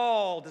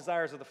all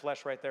desires of the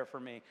flesh right there for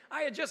me.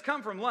 I had just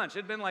come from lunch. It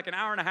had been like an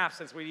hour and a half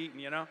since we'd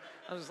eaten, you know?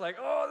 I was like,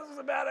 oh, this is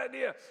a bad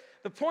idea.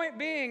 The point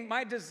being,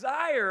 my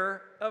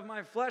desire of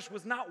my flesh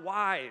was not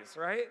wise,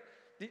 right?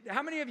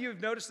 How many of you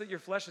have noticed that your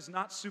flesh is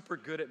not super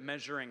good at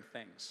measuring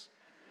things?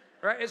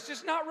 Right? It's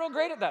just not real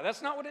great at that.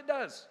 That's not what it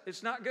does.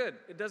 It's not good.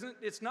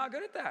 It's not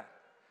good at that.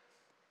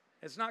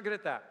 It's not good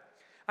at that.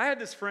 I had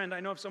this friend, I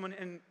know of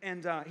someone,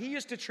 and he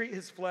used to treat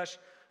his flesh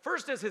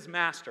first as his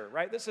master,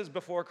 right? This is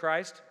before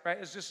Christ, right?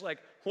 It's just like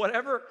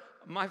whatever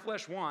my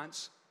flesh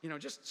wants,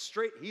 just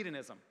straight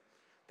hedonism.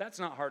 That's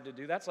not hard to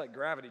do. That's like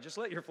gravity. Just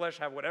let your flesh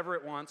have whatever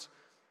it wants.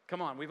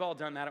 Come on, we've all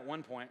done that at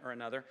one point or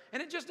another.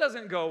 And it just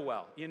doesn't go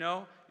well,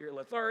 You're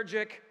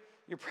lethargic.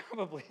 You're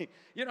probably,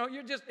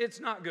 it's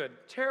not good.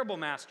 Terrible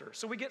master.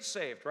 So we get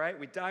saved, right?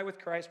 We die with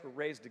Christ. We're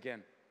raised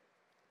again.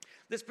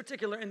 This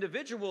particular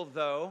individual,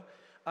 though,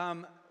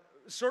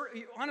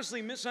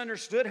 honestly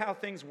misunderstood how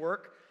things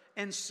work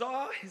and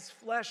saw his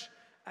flesh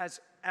as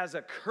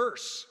a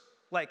curse,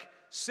 like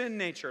sin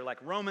nature, like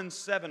Romans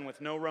 7 with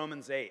no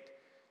Romans 8.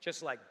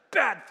 Just like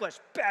bad flesh,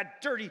 bad,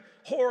 dirty,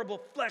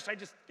 horrible flesh.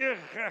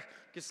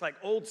 Just like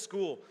old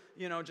school,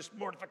 just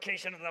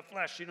mortification of the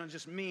flesh,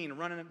 just mean,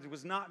 running. It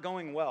was not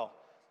going well.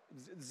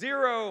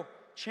 Zero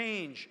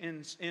change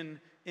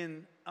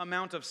in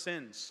amount of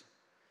sins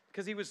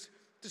because he was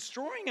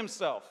destroying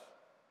himself.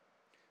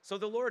 So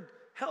the Lord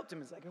helped him.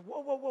 He's like,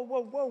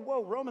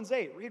 whoa, Romans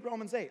 8, read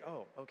Romans 8.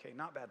 Oh, okay,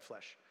 not bad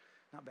flesh,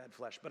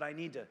 but I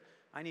need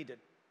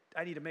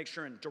to make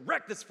sure and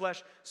direct this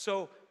flesh.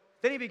 So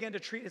then he began to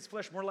treat his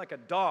flesh more like a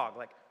dog,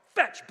 like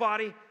fetch,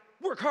 body,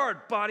 work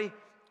hard, body,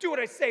 do what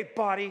I say,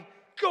 body,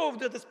 go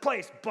to this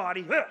place,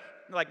 body. Ugh.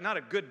 Like not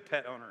a good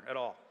pet owner at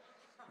all,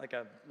 like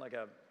a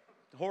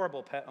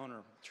horrible pet owner,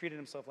 treated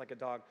himself like a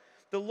dog.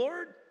 The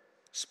Lord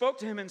spoke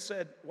to him and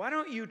said, why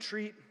don't you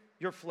treat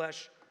your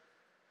flesh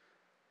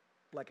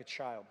like a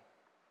child?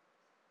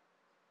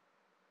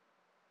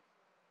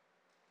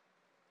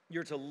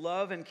 You're to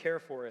love and care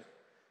for it,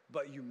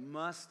 but you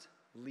must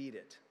lead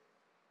it.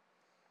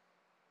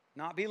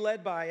 Not be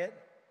led by it.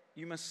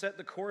 You must set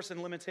the course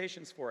and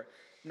limitations for it.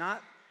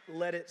 Not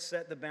let it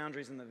set the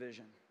boundaries and the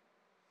vision.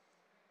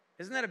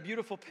 Isn't that a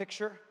beautiful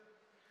picture?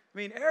 I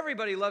mean,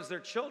 everybody loves their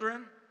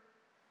children.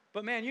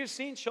 But man, you've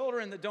seen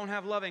children that don't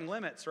have loving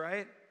limits,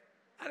 right?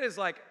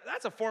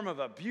 That's a form of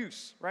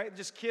abuse, right?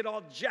 Just kid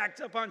all jacked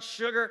up on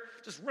sugar,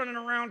 just running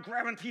around,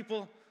 grabbing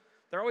people.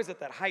 They're always at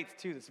that height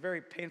too. That's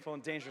very painful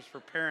and dangerous for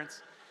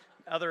parents,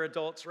 other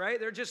adults, right?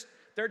 They're just,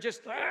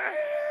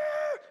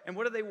 and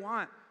what do they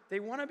want? They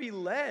want to be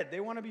led.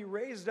 They want to be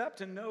raised up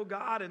to know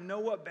God and know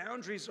what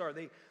boundaries are.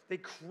 They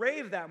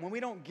crave that. When we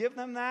don't give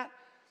them that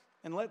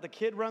and let the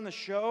kid run the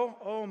show,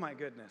 oh my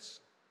goodness.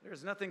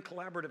 There's nothing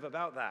collaborative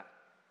about that.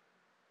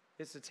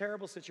 It's a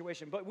terrible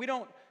situation. But we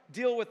don't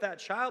deal with that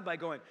child by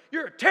going,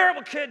 you're a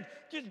terrible kid.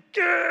 We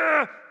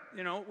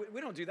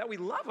don't do that. We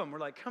love them. We're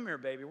like, come here,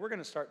 baby. We're going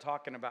to start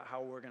talking about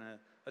how we're going to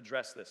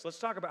address this. Let's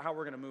talk about how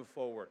we're going to move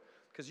forward.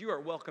 Because you are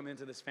welcome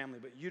into this family,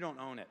 but you don't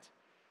own it.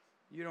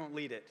 You don't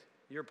lead it.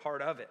 You're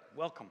part of it.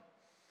 Welcome.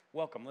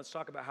 Let's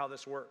talk about how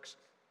this works.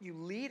 You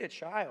lead a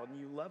child and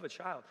you love a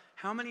child.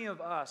 How many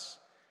of us,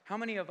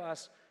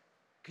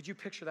 could you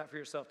picture that for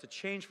yourself? To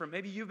change from,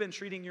 maybe you've been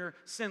treating your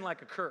sin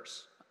like a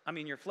curse. I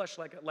mean, your flesh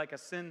like a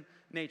sin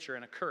nature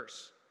and a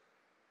curse,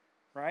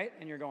 right?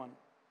 And you're going,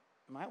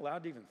 am I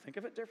allowed to even think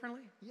of it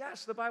differently?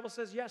 Yes, the Bible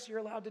says, yes, you're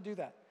allowed to do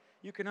that.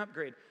 You can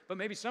upgrade. But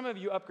maybe some of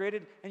you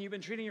upgraded and you've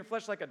been treating your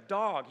flesh like a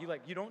dog.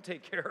 You don't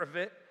take care of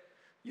it.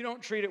 You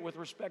don't treat it with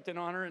respect and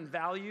honor and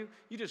value.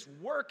 You just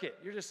work it.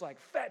 You're just like,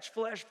 fetch,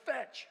 flesh,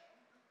 fetch.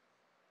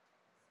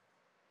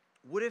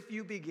 What if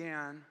you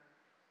began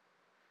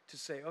to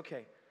say,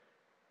 okay,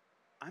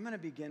 I'm going to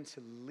begin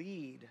to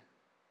lead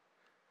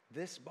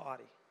this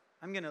body.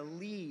 I'm going to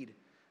lead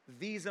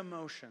these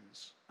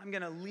emotions. I'm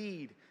going to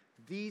lead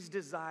these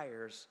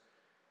desires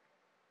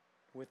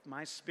with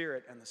my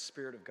spirit and the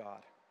Spirit of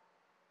God.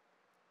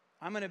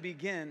 I'm going to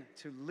begin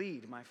to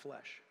lead my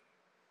flesh.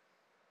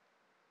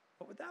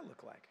 What would that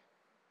look like?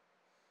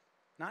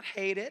 Not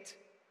hate it,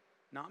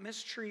 not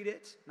mistreat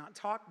it, not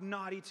talk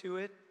naughty to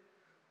it,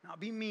 not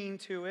be mean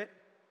to it,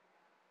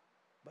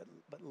 but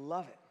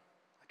love it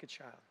like a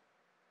child.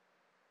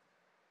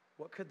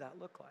 What could that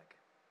look like?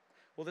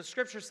 Well, the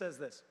scripture says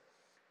this: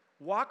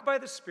 walk by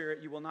the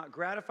Spirit, you will not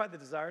gratify the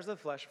desires of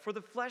the flesh, for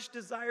the flesh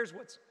desires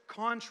what's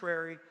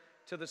contrary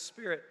to the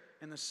Spirit,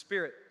 and the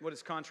Spirit what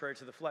is contrary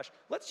to the flesh.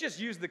 Let's just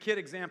use the kid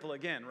example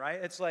again, right?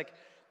 It's like,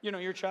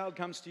 your child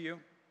comes to you,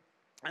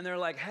 and they're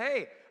like,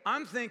 hey,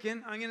 I'm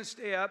thinking I'm going to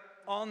stay up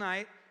all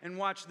night and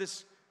watch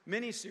this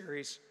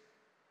mini-series,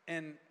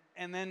 and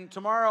then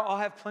tomorrow I'll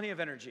have plenty of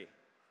energy,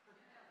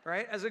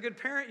 right? As a good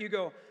parent, you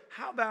go,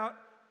 how about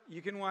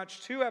you can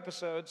watch 2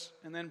 episodes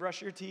and then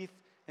brush your teeth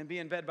and be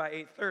in bed by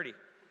 8:30,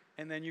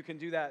 and then you can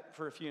do that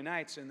for a few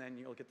nights, and then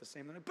you'll get the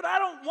same. But I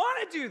don't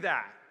want to do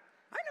that.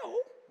 I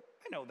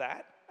know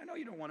that. I know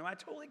you don't want to. I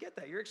totally get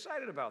that. You're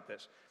excited about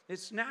this.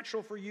 It's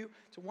natural for you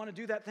to want to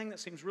do that thing that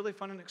seems really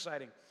fun and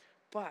exciting.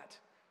 But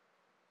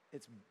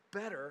it's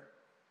better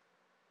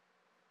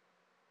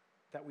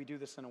that we do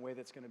this in a way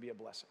that's going to be a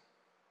blessing.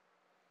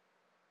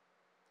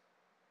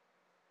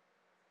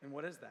 And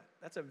what is that?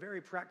 That's a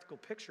very practical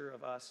picture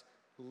of us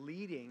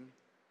leading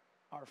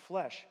our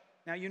flesh.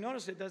 Now you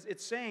notice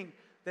it's saying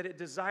that it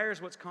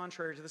desires what's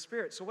contrary to the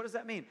Spirit. So what does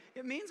that mean?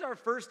 It means our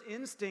first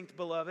instinct,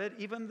 beloved,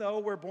 even though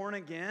we're born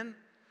again,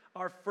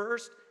 our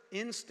first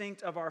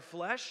instinct of our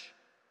flesh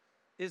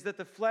is that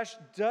the flesh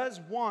does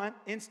want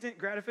instant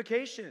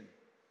gratification.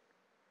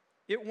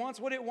 It wants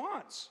what it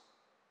wants.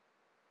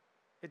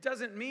 It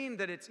doesn't mean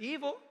that it's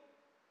evil.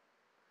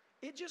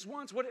 It just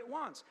wants what it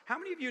wants. How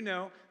many of you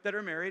know that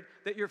are married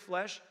that your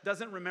flesh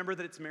doesn't remember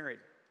that it's married?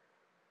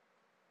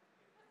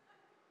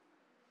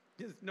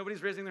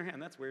 Nobody's raising their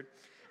hand. That's weird.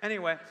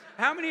 Anyway,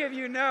 how many of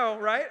you know,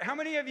 right? How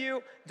many of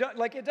you,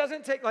 it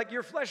doesn't take,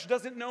 your flesh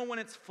doesn't know when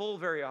it's full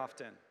very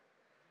often,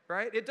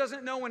 right? It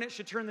doesn't know when it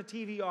should turn the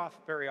TV off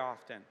very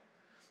often.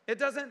 It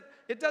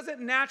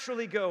doesn't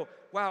naturally go,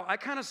 wow, I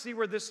kind of see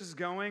where this is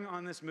going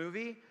on this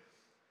movie,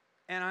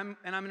 and I'm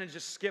going to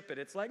just skip it.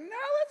 It's like, no,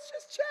 let's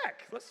just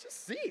check. Let's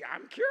just see.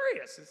 I'm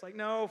curious. It's like,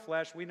 no,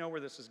 flesh, we know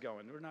where this is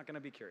going. We're not going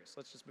to be curious.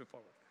 Let's just move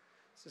forward.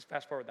 Let's just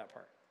fast forward that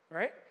part,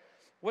 right?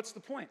 What's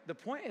the point? The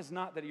point is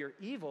not that you're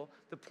evil.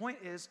 The point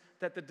is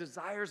that the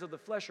desires of the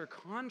flesh are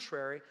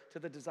contrary to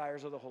the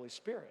desires of the Holy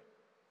Spirit.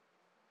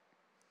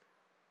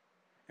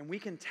 And we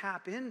can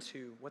tap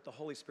into what the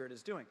Holy Spirit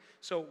is doing.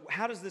 So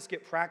how does this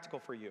get practical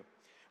for you?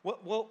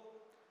 Well,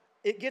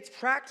 it gets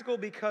practical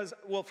because,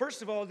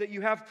 first of all, that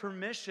you have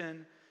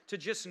permission to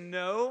just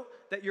know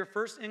that your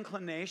first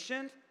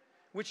inclination,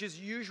 which is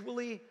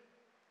usually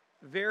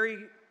very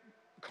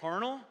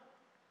carnal,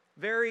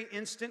 very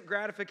instant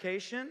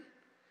gratification,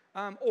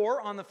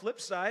 or on the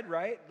flip side,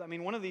 right? I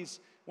mean, one of these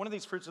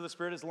fruits of the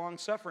Spirit is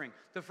long-suffering.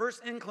 The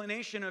first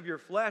inclination of your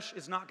flesh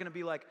is not going to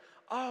be like,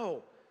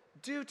 oh,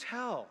 do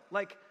tell.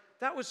 Like,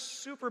 that was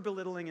super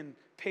belittling and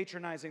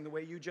patronizing the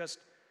way you just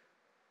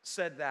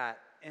said that.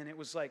 And it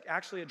was like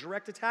actually a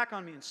direct attack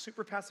on me and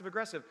super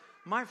passive-aggressive.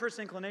 My first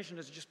inclination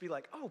is to just be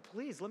like, oh,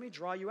 please, let me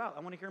draw you out.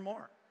 I want to hear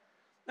more.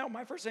 No,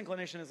 my first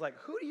inclination is like,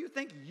 who do you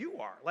think you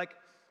are? Like,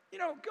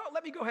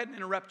 let me go ahead and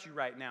interrupt you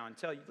right now and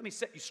tell you, let me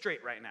set you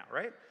straight right now,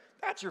 right?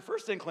 That's your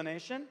first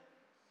inclination.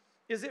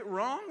 Is it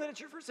wrong that it's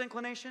your first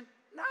inclination?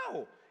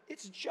 No,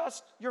 it's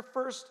just your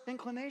first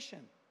inclination.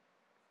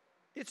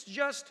 It's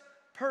just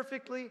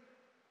perfectly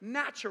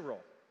natural.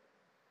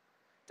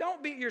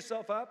 Don't beat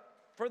yourself up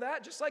for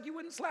that, just like you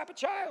wouldn't slap a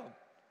child.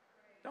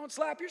 Don't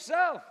slap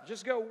yourself.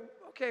 Just go,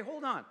 okay,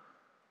 hold on.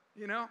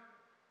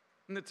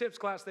 In the tips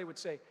class, they would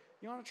say,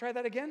 you want to try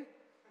that again?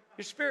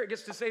 Your spirit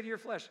gets to say to your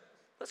flesh,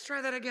 let's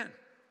try that again.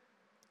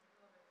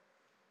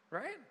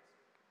 Right?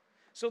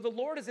 So the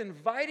Lord is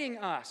inviting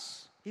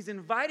us. He's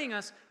inviting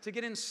us to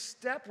get in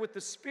step with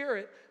the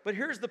Spirit. But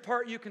here's the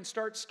part you can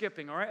start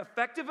skipping, all right?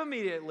 Effective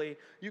immediately,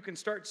 you can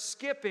start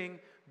skipping,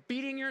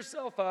 beating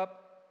yourself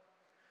up,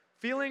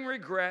 feeling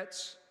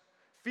regrets,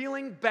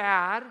 feeling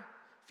bad,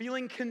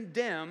 feeling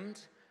condemned,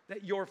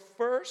 that your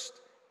first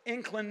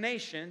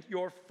inclination,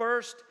 your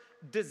first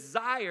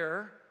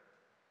desire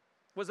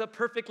was a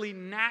perfectly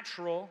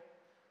natural,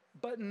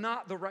 but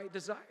not the right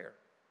desire.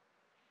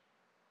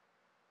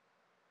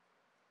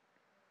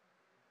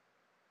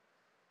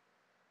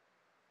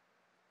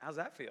 How's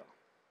that feel?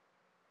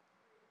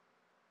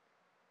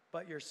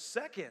 But your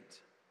second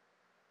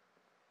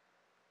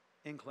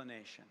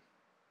inclination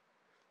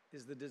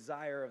is the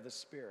desire of the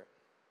Spirit.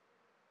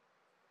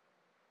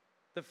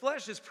 The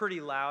flesh is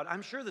pretty loud.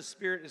 I'm sure the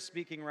Spirit is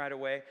speaking right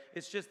away.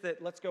 It's just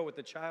that, let's go with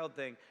the child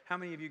thing. How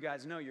many of you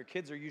guys know your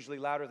kids are usually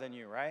louder than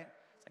you, right?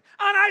 It's like,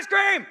 on ice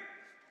cream!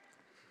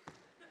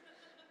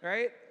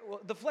 right?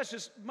 Well, the flesh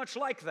is much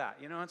like that,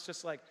 you know? It's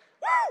just like,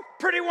 woo,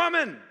 pretty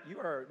woman. You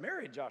are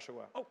married,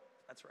 Joshua. Oh,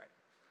 that's right.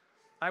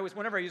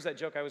 Whenever I use that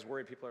joke, I was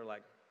worried people are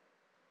like,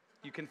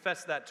 you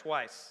confessed that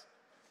twice.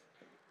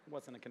 It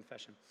wasn't a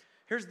confession.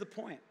 Here's the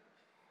point.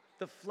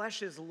 The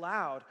flesh is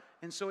loud,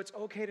 and so it's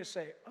okay to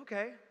say,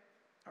 okay,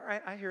 all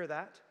right, I hear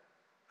that.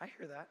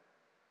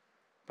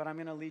 But I'm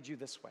going to lead you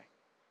this way.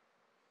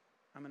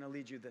 I'm going to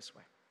lead you this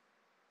way.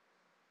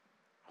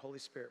 Holy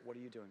Spirit, what are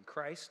you doing?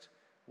 Christ,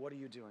 what are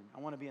you doing? I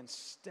want to be in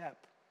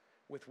step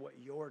with what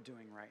you're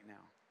doing right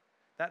now.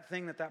 That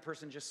thing that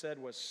person just said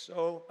was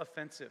so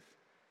offensive.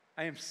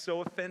 I am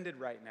so offended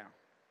right now.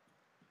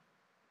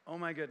 Oh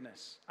my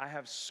goodness. I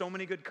have so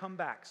many good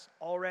comebacks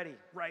already,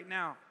 right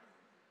now.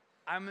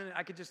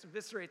 I could just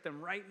eviscerate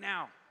them right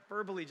now,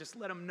 verbally, just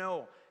let them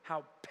know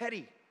how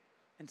petty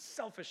and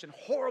selfish and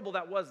horrible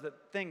that was, that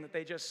thing that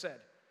they just said.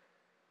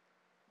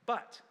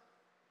 But,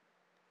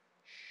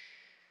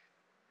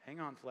 hang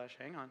on, flesh,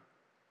 hang on.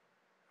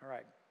 All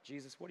right,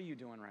 Jesus, what are you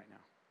doing right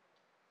now?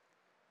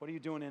 What are you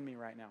doing in me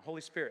right now?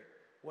 Holy Spirit,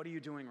 what are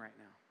you doing right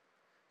now?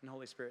 And the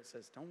Holy Spirit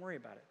says, don't worry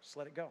about it. Just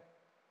let it go.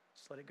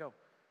 Just let it go.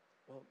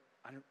 Well,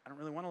 I don't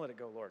really want to let it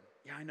go, Lord.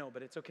 Yeah, I know,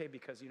 but it's okay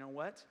because you know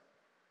what?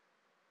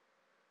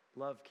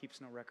 Love keeps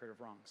no record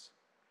of wrongs.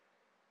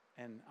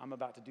 And I'm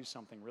about to do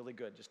something really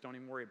good. Just don't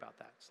even worry about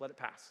that. Just let it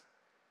pass.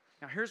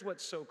 Now, here's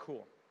what's so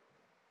cool.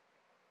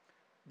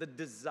 The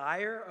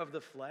desire of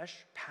the flesh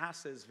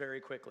passes very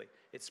quickly.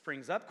 It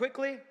springs up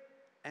quickly,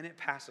 and it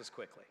passes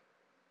quickly.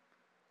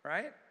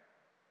 Right?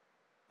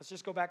 Let's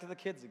just go back to the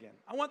kids again.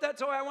 I want that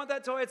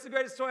toy. It's the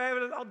greatest toy I have.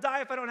 I'll die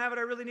if I don't have it.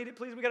 I really need it.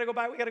 Please, we got to go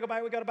buy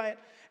it.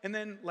 And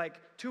then like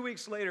 2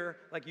 weeks later,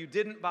 like you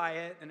didn't buy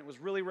it, and it was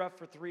really rough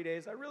for 3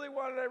 days. I really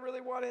want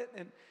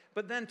it.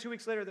 But then 2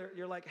 weeks later,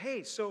 you're like,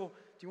 hey, so do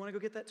you want to go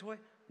get that toy?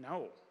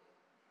 No.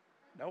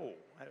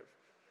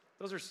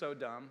 Those are so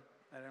dumb.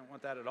 I don't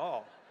want that at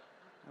all.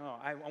 No,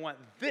 I want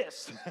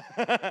this.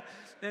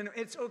 And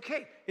it's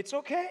okay. It's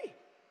okay.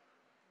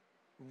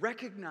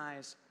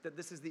 Recognize that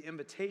this is the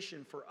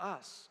invitation for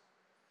us.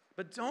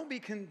 But don't be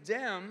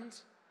condemned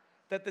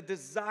that the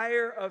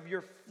desire of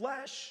your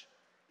flesh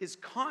is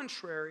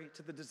contrary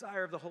to the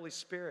desire of the Holy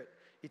Spirit.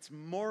 It's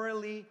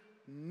morally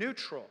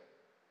neutral.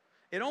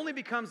 It only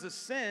becomes a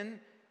sin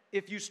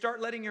if you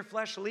start letting your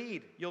flesh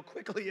lead. You'll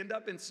quickly end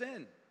up in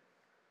sin.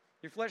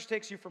 Your flesh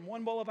takes you from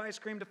 1 bowl of ice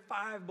cream to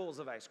 5 bowls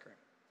of ice cream.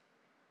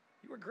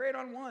 You were great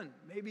on 1,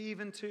 maybe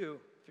even 2,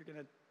 if you're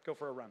going to go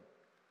for a run.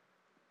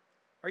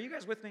 Are you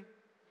guys with me?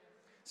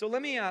 So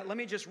let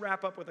me just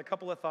wrap up with a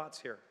couple of thoughts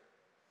here.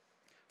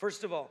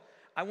 First of all,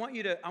 I want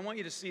you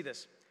to see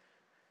this.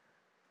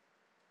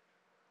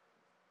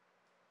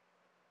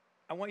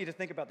 I want you to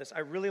think about this. I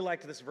really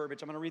liked this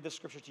verbiage. I'm going to read this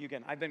scripture to you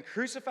again. I've been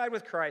crucified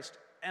with Christ,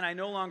 and I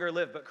no longer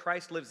live, but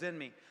Christ lives in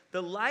me.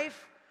 The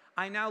life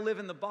I now live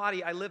in the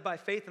body, I live by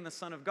faith in the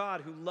Son of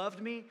God, who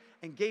loved me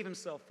and gave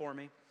himself for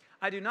me.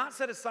 I do not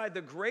set aside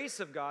the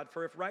grace of God,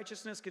 for if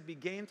righteousness could be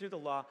gained through the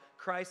law,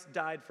 Christ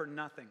died for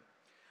nothing.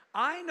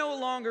 I no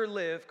longer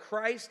live,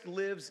 Christ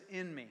lives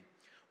in me.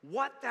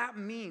 What that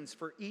means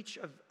for each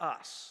of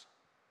us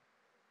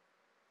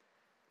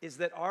is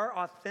that our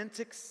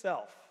authentic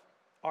self,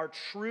 our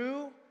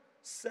true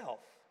self,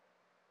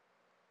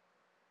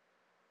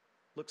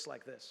 looks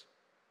like this.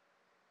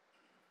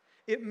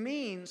 It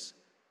means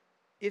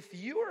if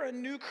you are a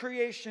new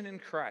creation in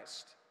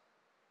Christ,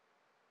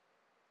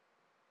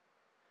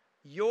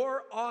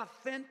 your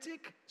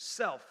authentic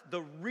self,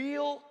 the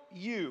real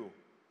you,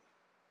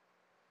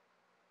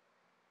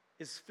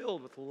 is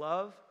filled with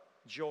love,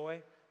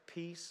 joy,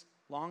 peace,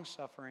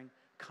 long-suffering,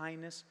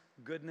 kindness,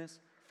 goodness,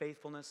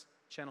 faithfulness,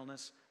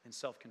 gentleness, and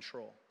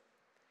self-control.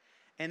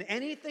 And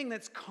anything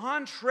that's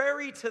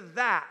contrary to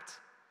that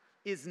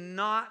is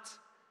not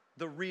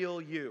the real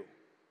you.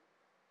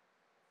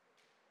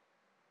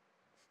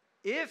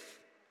 If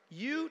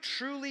you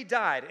truly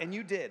died, and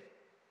you did,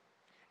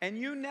 and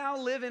you now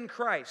live in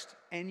Christ,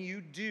 and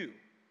you do,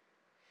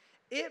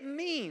 it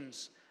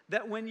means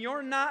that when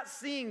you're not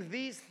seeing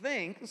these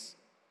things,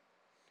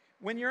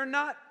 when you're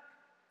not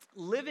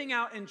living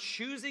out and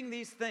choosing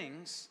these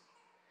things,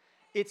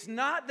 it's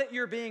not that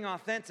you're being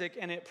authentic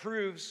and it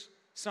proves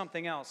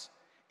something else.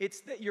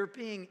 It's that you're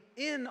being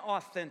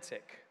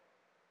inauthentic.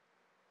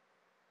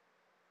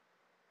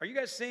 Are you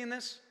guys seeing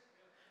this?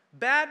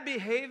 Bad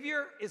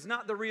behavior is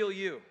not the real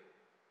you.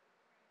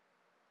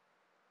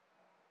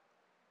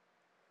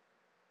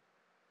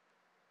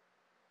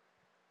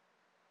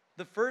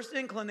 The first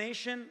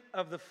inclination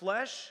of the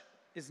flesh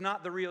is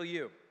not the real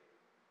you.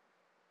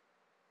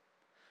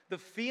 The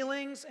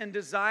feelings and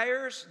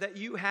desires that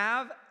you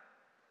have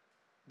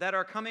that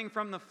are coming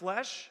from the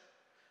flesh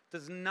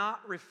does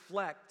not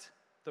reflect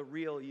the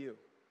real you.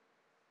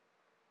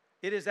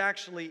 It is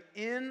actually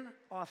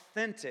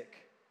inauthentic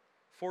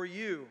for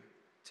you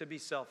to be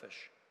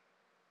selfish.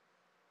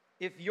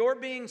 If you're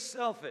being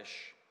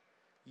selfish,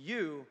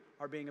 you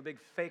are being a big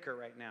faker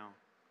right now,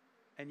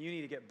 and you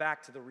need to get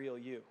back to the real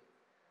you.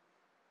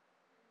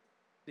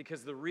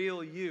 Because the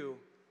real you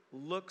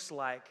looks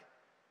like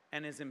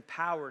and is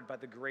empowered by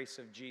the grace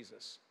of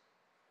Jesus.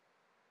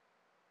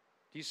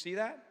 Do you see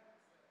that?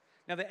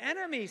 Now the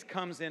enemy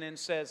comes in and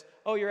says,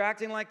 oh, you're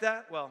acting like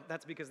that? Well,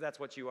 that's because that's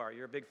what you are.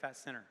 You're a big fat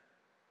sinner.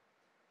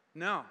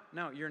 No,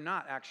 you're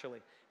not actually.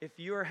 If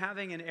you're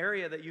having an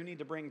area that you need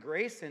to bring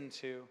grace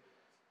into,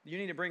 you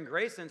need to bring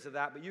grace into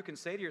that, but you can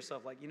say to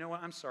yourself, like, you know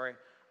what, I'm sorry.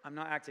 I'm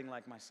not acting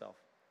like myself.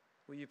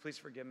 Will you please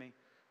forgive me?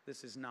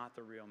 This is not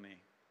the real me.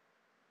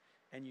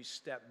 And you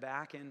step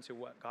back into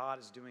what God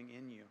is doing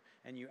in you,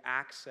 and you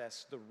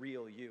access the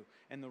real you.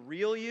 And the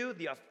real you,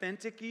 the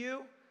authentic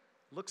you,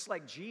 looks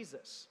like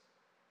Jesus.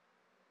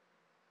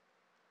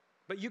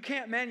 But you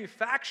can't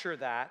manufacture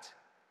that.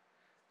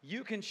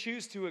 You can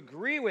choose to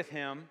agree with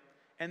him,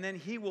 and then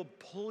he will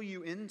pull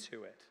you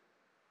into it.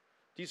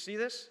 Do you see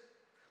this?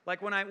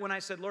 Like when I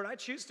said, Lord, I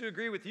choose to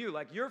agree with you.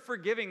 Like, you're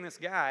forgiving this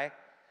guy.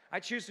 I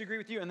choose to agree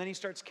with you. And then he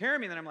starts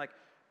carrying me, and then I'm like,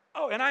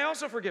 oh, and I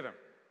also forgive him.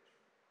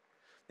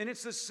 And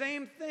it's the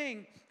same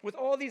thing with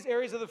all these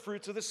areas of the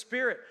fruits of the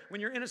Spirit.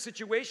 When you're in a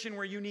situation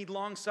where you need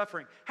long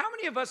suffering. How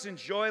many of us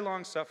enjoy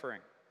long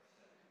suffering?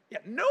 Yeah,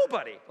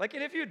 nobody. Like,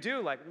 and if you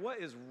do, like, what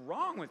is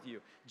wrong with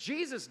you?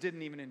 Jesus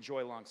didn't even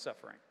enjoy long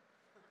suffering.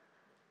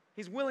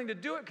 He's willing to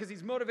do it because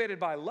he's motivated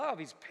by love.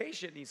 He's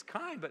patient and he's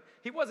kind, but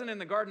he wasn't in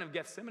the Garden of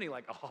Gethsemane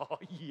like, oh,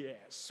 yeah,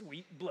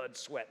 sweet blood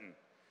sweating.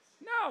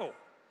 No.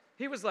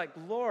 He was like,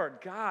 Lord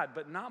God,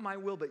 but not my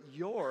will, but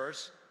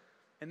yours.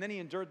 And then he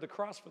endured the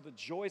cross for the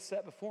joy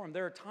set before him.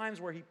 There are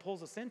times where he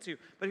pulls us into.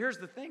 But here's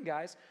the thing,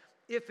 guys.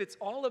 If it's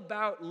all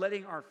about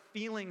letting our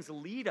feelings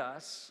lead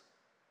us,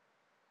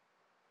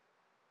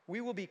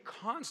 we will be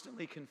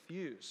constantly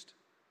confused.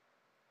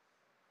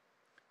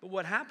 But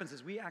what happens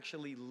is we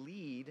actually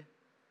lead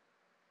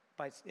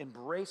by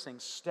embracing,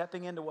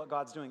 stepping into what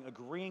God's doing,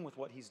 agreeing with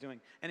what he's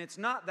doing. And it's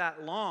not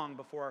that long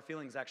before our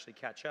feelings actually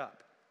catch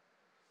up.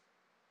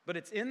 But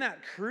it's in that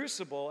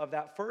crucible of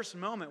that first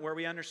moment where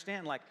we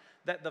understand like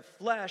that the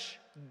flesh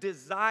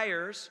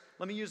desires,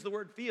 let me use the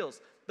word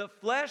feels. The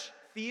flesh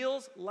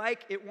feels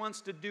like it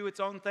wants to do its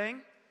own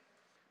thing,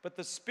 but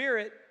the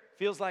spirit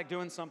feels like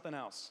doing something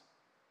else.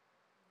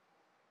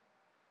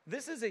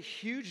 This is a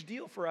huge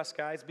deal for us,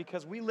 guys,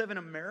 because we live in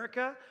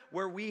America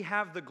where we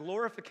have the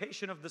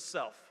glorification of the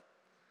self,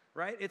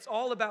 right? It's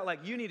all about like,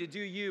 you need to do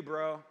you,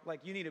 bro. Like,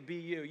 you need to be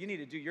you. You need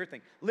to do your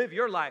thing. Live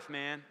your life,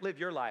 man. Live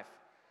your life.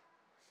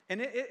 And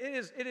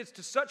it is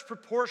to such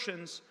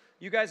proportions,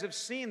 you guys have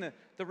seen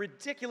the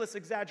ridiculous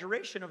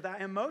exaggeration of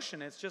that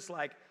emotion. It's just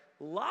like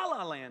la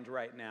la land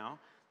right now.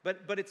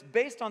 But it's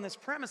based on this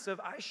premise of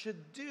I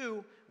should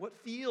do what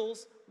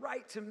feels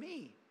right to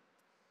me.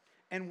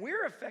 And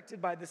we're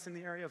affected by this in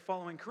the area of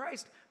following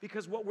Christ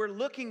because what we're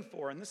looking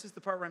for, and this is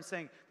the part where I'm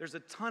saying there's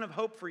a ton of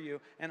hope for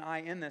you and I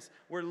in this,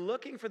 we're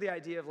looking for the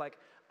idea of like,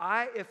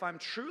 if I'm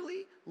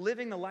truly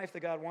living the life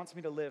that God wants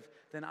me to live,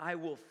 then I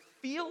will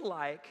feel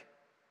like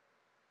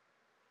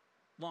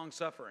long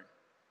suffering.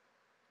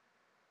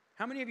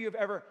 How many of you have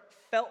ever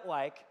felt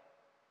like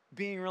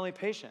being really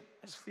patient?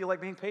 I just feel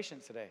like being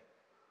patient today.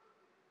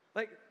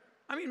 Like,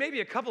 I mean,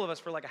 maybe a couple of us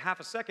for like a half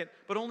a second,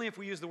 but only if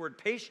we use the word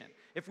patient.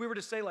 If we were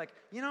to say like,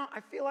 you know, I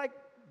feel like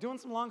doing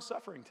some long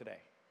suffering today.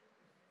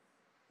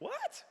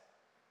 What?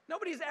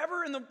 Nobody's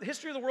ever in the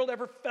history of the world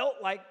ever felt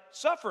like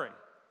suffering.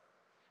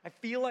 I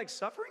feel like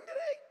suffering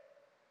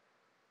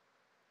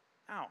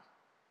today? Ow.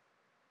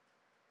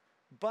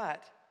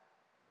 But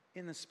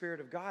in the Spirit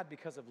of God,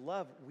 because of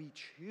love, we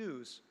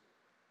choose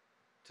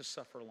to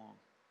suffer long.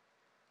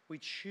 We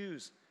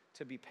choose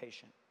to be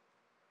patient.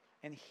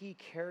 And he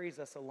carries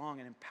us along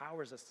and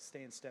empowers us to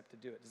stay in step to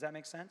do it. Does that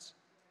make sense?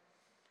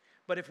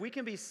 But if we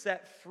can be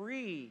set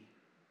free,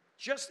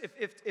 just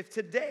if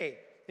today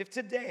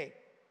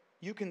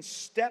you can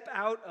step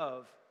out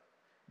of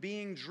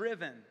being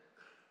driven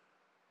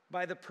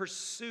by the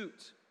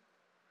pursuit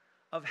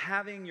of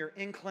having your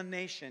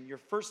inclination, your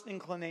first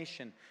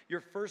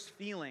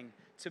feeling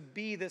to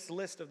be this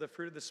list of the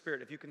fruit of the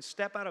Spirit, if you can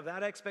step out of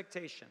that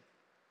expectation,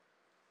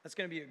 that's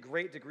going to be a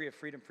great degree of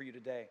freedom for you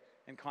today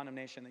and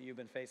condemnation that you've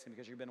been facing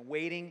because you've been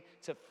waiting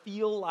to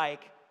feel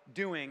like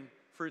doing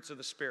fruits of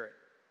the Spirit.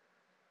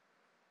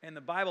 And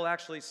the Bible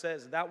actually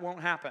says that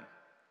won't happen.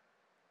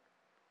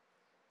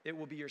 It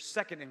will be your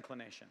second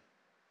inclination.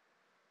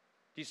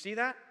 Do you see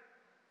that?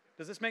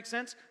 Does this make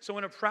sense? So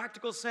in a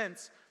practical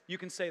sense, you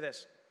can say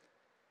this.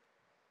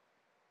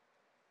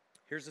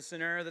 Here's the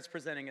scenario that's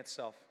presenting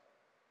itself.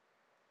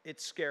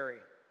 It's scary.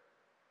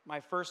 My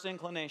first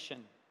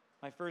inclination,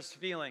 my first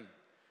feeling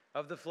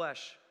of the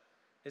flesh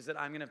is that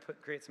I'm going to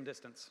create some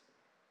distance.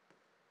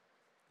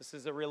 This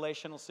is a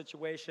relational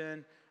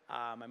situation.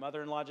 My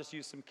mother-in-law just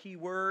used some key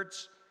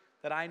words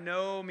that I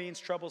know means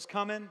trouble's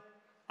coming.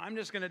 I'm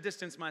just going to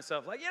distance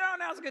myself. Like,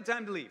 now's a good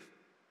time to leave.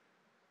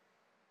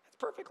 That's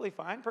perfectly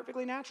fine,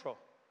 perfectly natural.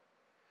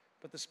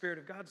 But the Spirit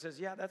of God says,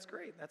 yeah, that's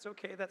great. That's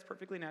okay. That's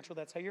perfectly natural.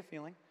 That's how you're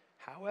feeling.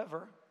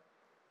 However,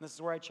 this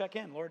is where I check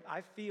in. Lord,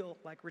 I feel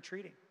like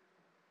retreating.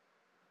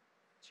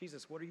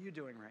 Jesus, what are you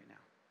doing right now?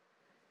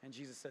 And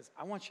Jesus says,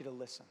 I want you to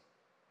listen.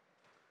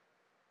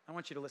 I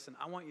want you to listen.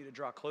 I want you to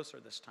draw closer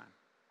this time.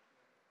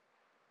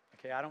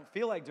 Okay, I don't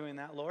feel like doing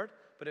that, Lord,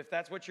 but if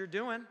that's what you're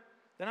doing,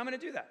 then I'm going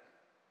to do that.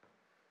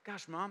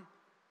 Gosh, Mom,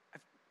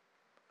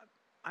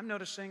 I'm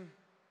noticing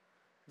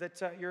that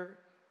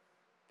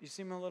you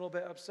seem a little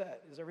bit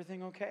upset. Is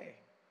everything okay?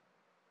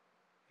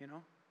 You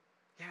know?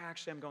 Yeah,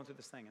 actually, I'm going through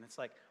this thing. And it's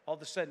like all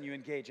of a sudden you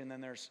engage, and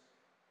then there's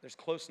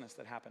closeness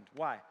that happened.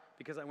 Why?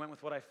 Because I went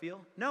with what I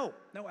feel? No,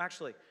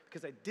 actually,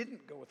 because I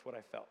didn't go with what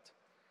I felt.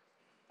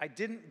 I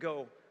didn't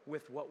go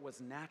with what was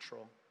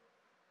natural.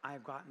 I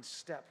got in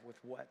step with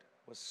what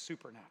was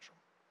supernatural.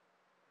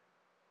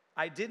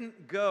 I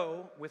didn't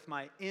go with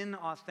my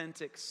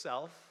inauthentic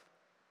self,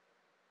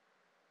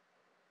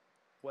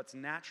 what's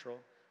natural.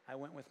 I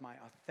went with my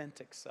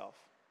authentic self,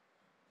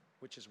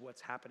 which is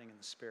what's happening in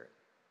the Spirit.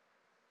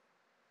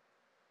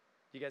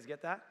 You guys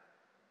get that?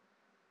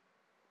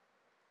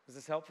 Is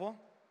this helpful?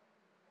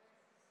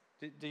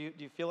 Do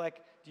you feel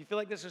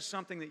like this is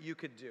something that you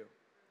could do?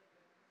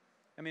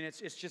 I mean,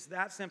 it's just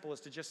that simple, is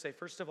to just say,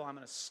 first of all, I'm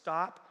going to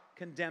stop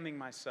condemning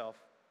myself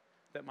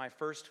that my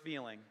first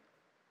feeling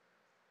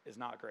is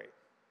not great.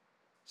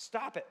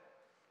 Stop it.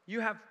 You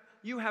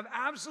have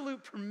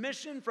absolute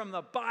permission from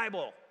the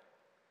Bible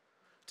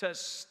to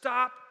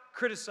stop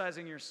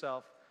criticizing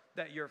yourself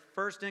that your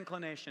first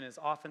inclination is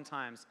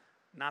oftentimes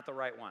not the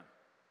right one.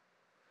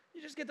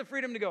 You just get the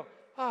freedom to go,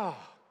 oh,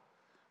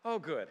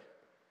 good,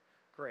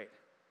 great.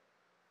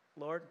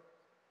 Lord,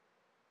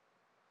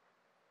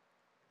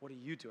 what are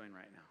you doing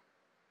right now?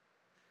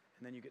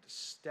 And then you get to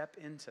step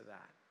into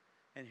that.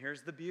 And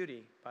here's the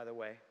beauty, by the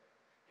way.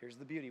 Here's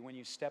the beauty. When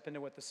you step into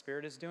what the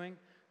Spirit is doing,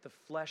 the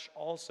flesh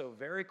also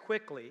very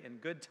quickly, in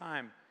good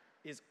time,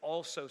 is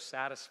also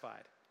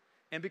satisfied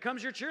and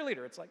becomes your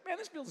cheerleader. It's like, man,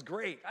 this feels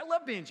great. I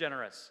love being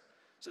generous.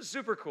 This is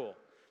super cool.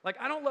 Like,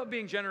 I don't love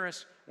being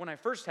generous when I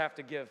first have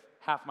to give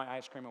half my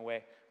ice cream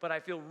away, but I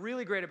feel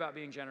really great about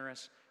being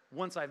generous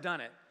once I've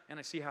done it, and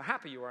I see how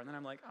happy you are, and then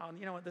I'm like, oh,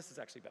 you know what? This is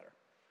actually better.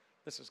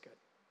 This is good.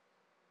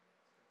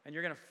 And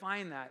you're going to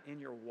find that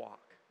in your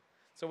walk.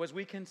 So as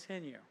we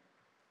continue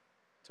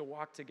to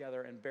walk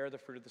together and bear the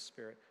fruit of the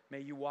Spirit,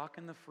 may you walk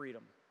in the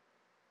freedom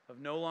of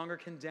no longer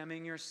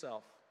condemning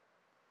yourself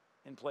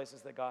in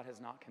places that God has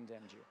not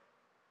condemned you,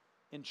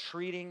 in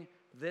treating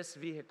this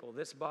vehicle,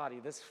 this body,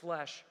 this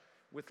flesh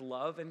with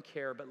love and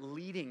care, but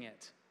leading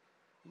it,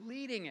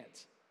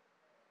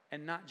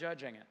 and not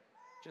judging it,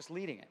 just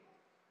leading it.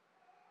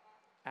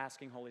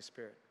 Asking Holy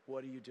Spirit,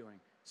 what are you doing?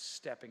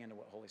 Stepping into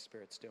what Holy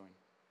Spirit's doing.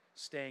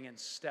 Staying in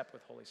step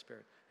with Holy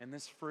Spirit. And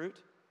this fruit,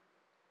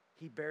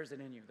 He bears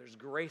it in you. There's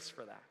grace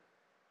for that.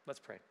 Let's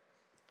pray.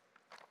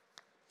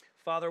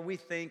 Father, we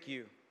thank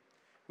you.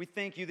 We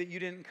thank you that you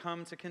didn't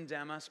come to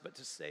condemn us, but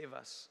to save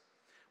us.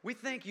 We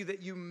thank you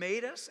that you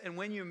made us, and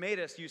when you made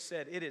us, you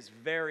said, it is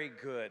very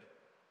good.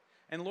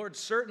 And Lord,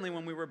 certainly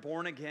when we were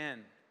born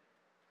again,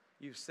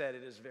 you said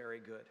it is very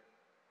good.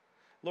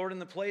 Lord, in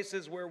the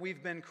places where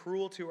we've been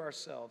cruel to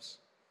ourselves,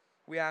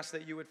 we ask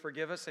that you would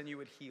forgive us and you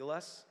would heal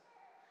us.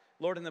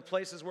 Lord, in the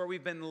places where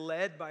we've been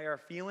led by our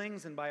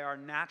feelings and by our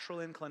natural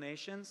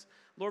inclinations,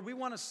 Lord, we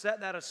want to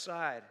set that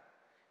aside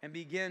and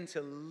begin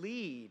to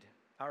lead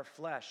our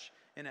flesh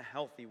in a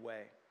healthy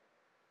way.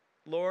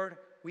 Lord,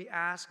 we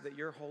ask that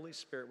your Holy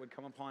Spirit would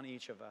come upon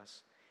each of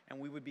us and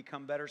we would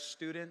become better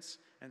students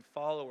and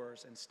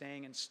followers and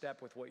staying in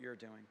step with what you're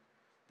doing,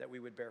 that we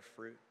would bear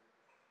fruit.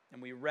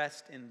 And we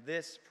rest in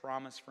this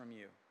promise from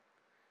you.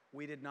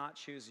 We did not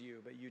choose you,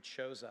 but you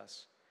chose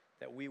us,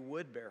 that we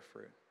would bear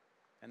fruit,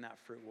 and that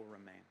fruit will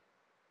remain.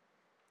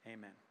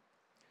 Amen.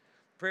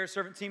 Prayer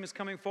servant team is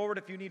coming forward.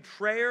 If you need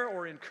prayer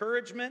or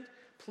encouragement,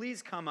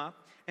 please come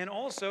up. And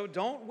also,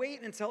 don't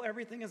wait until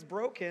everything is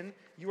broken.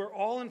 You are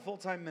all in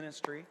full-time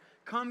ministry.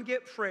 Come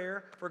get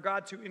prayer for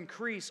God to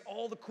increase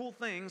all the cool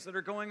things that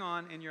are going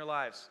on in your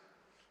lives.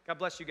 God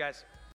bless you guys.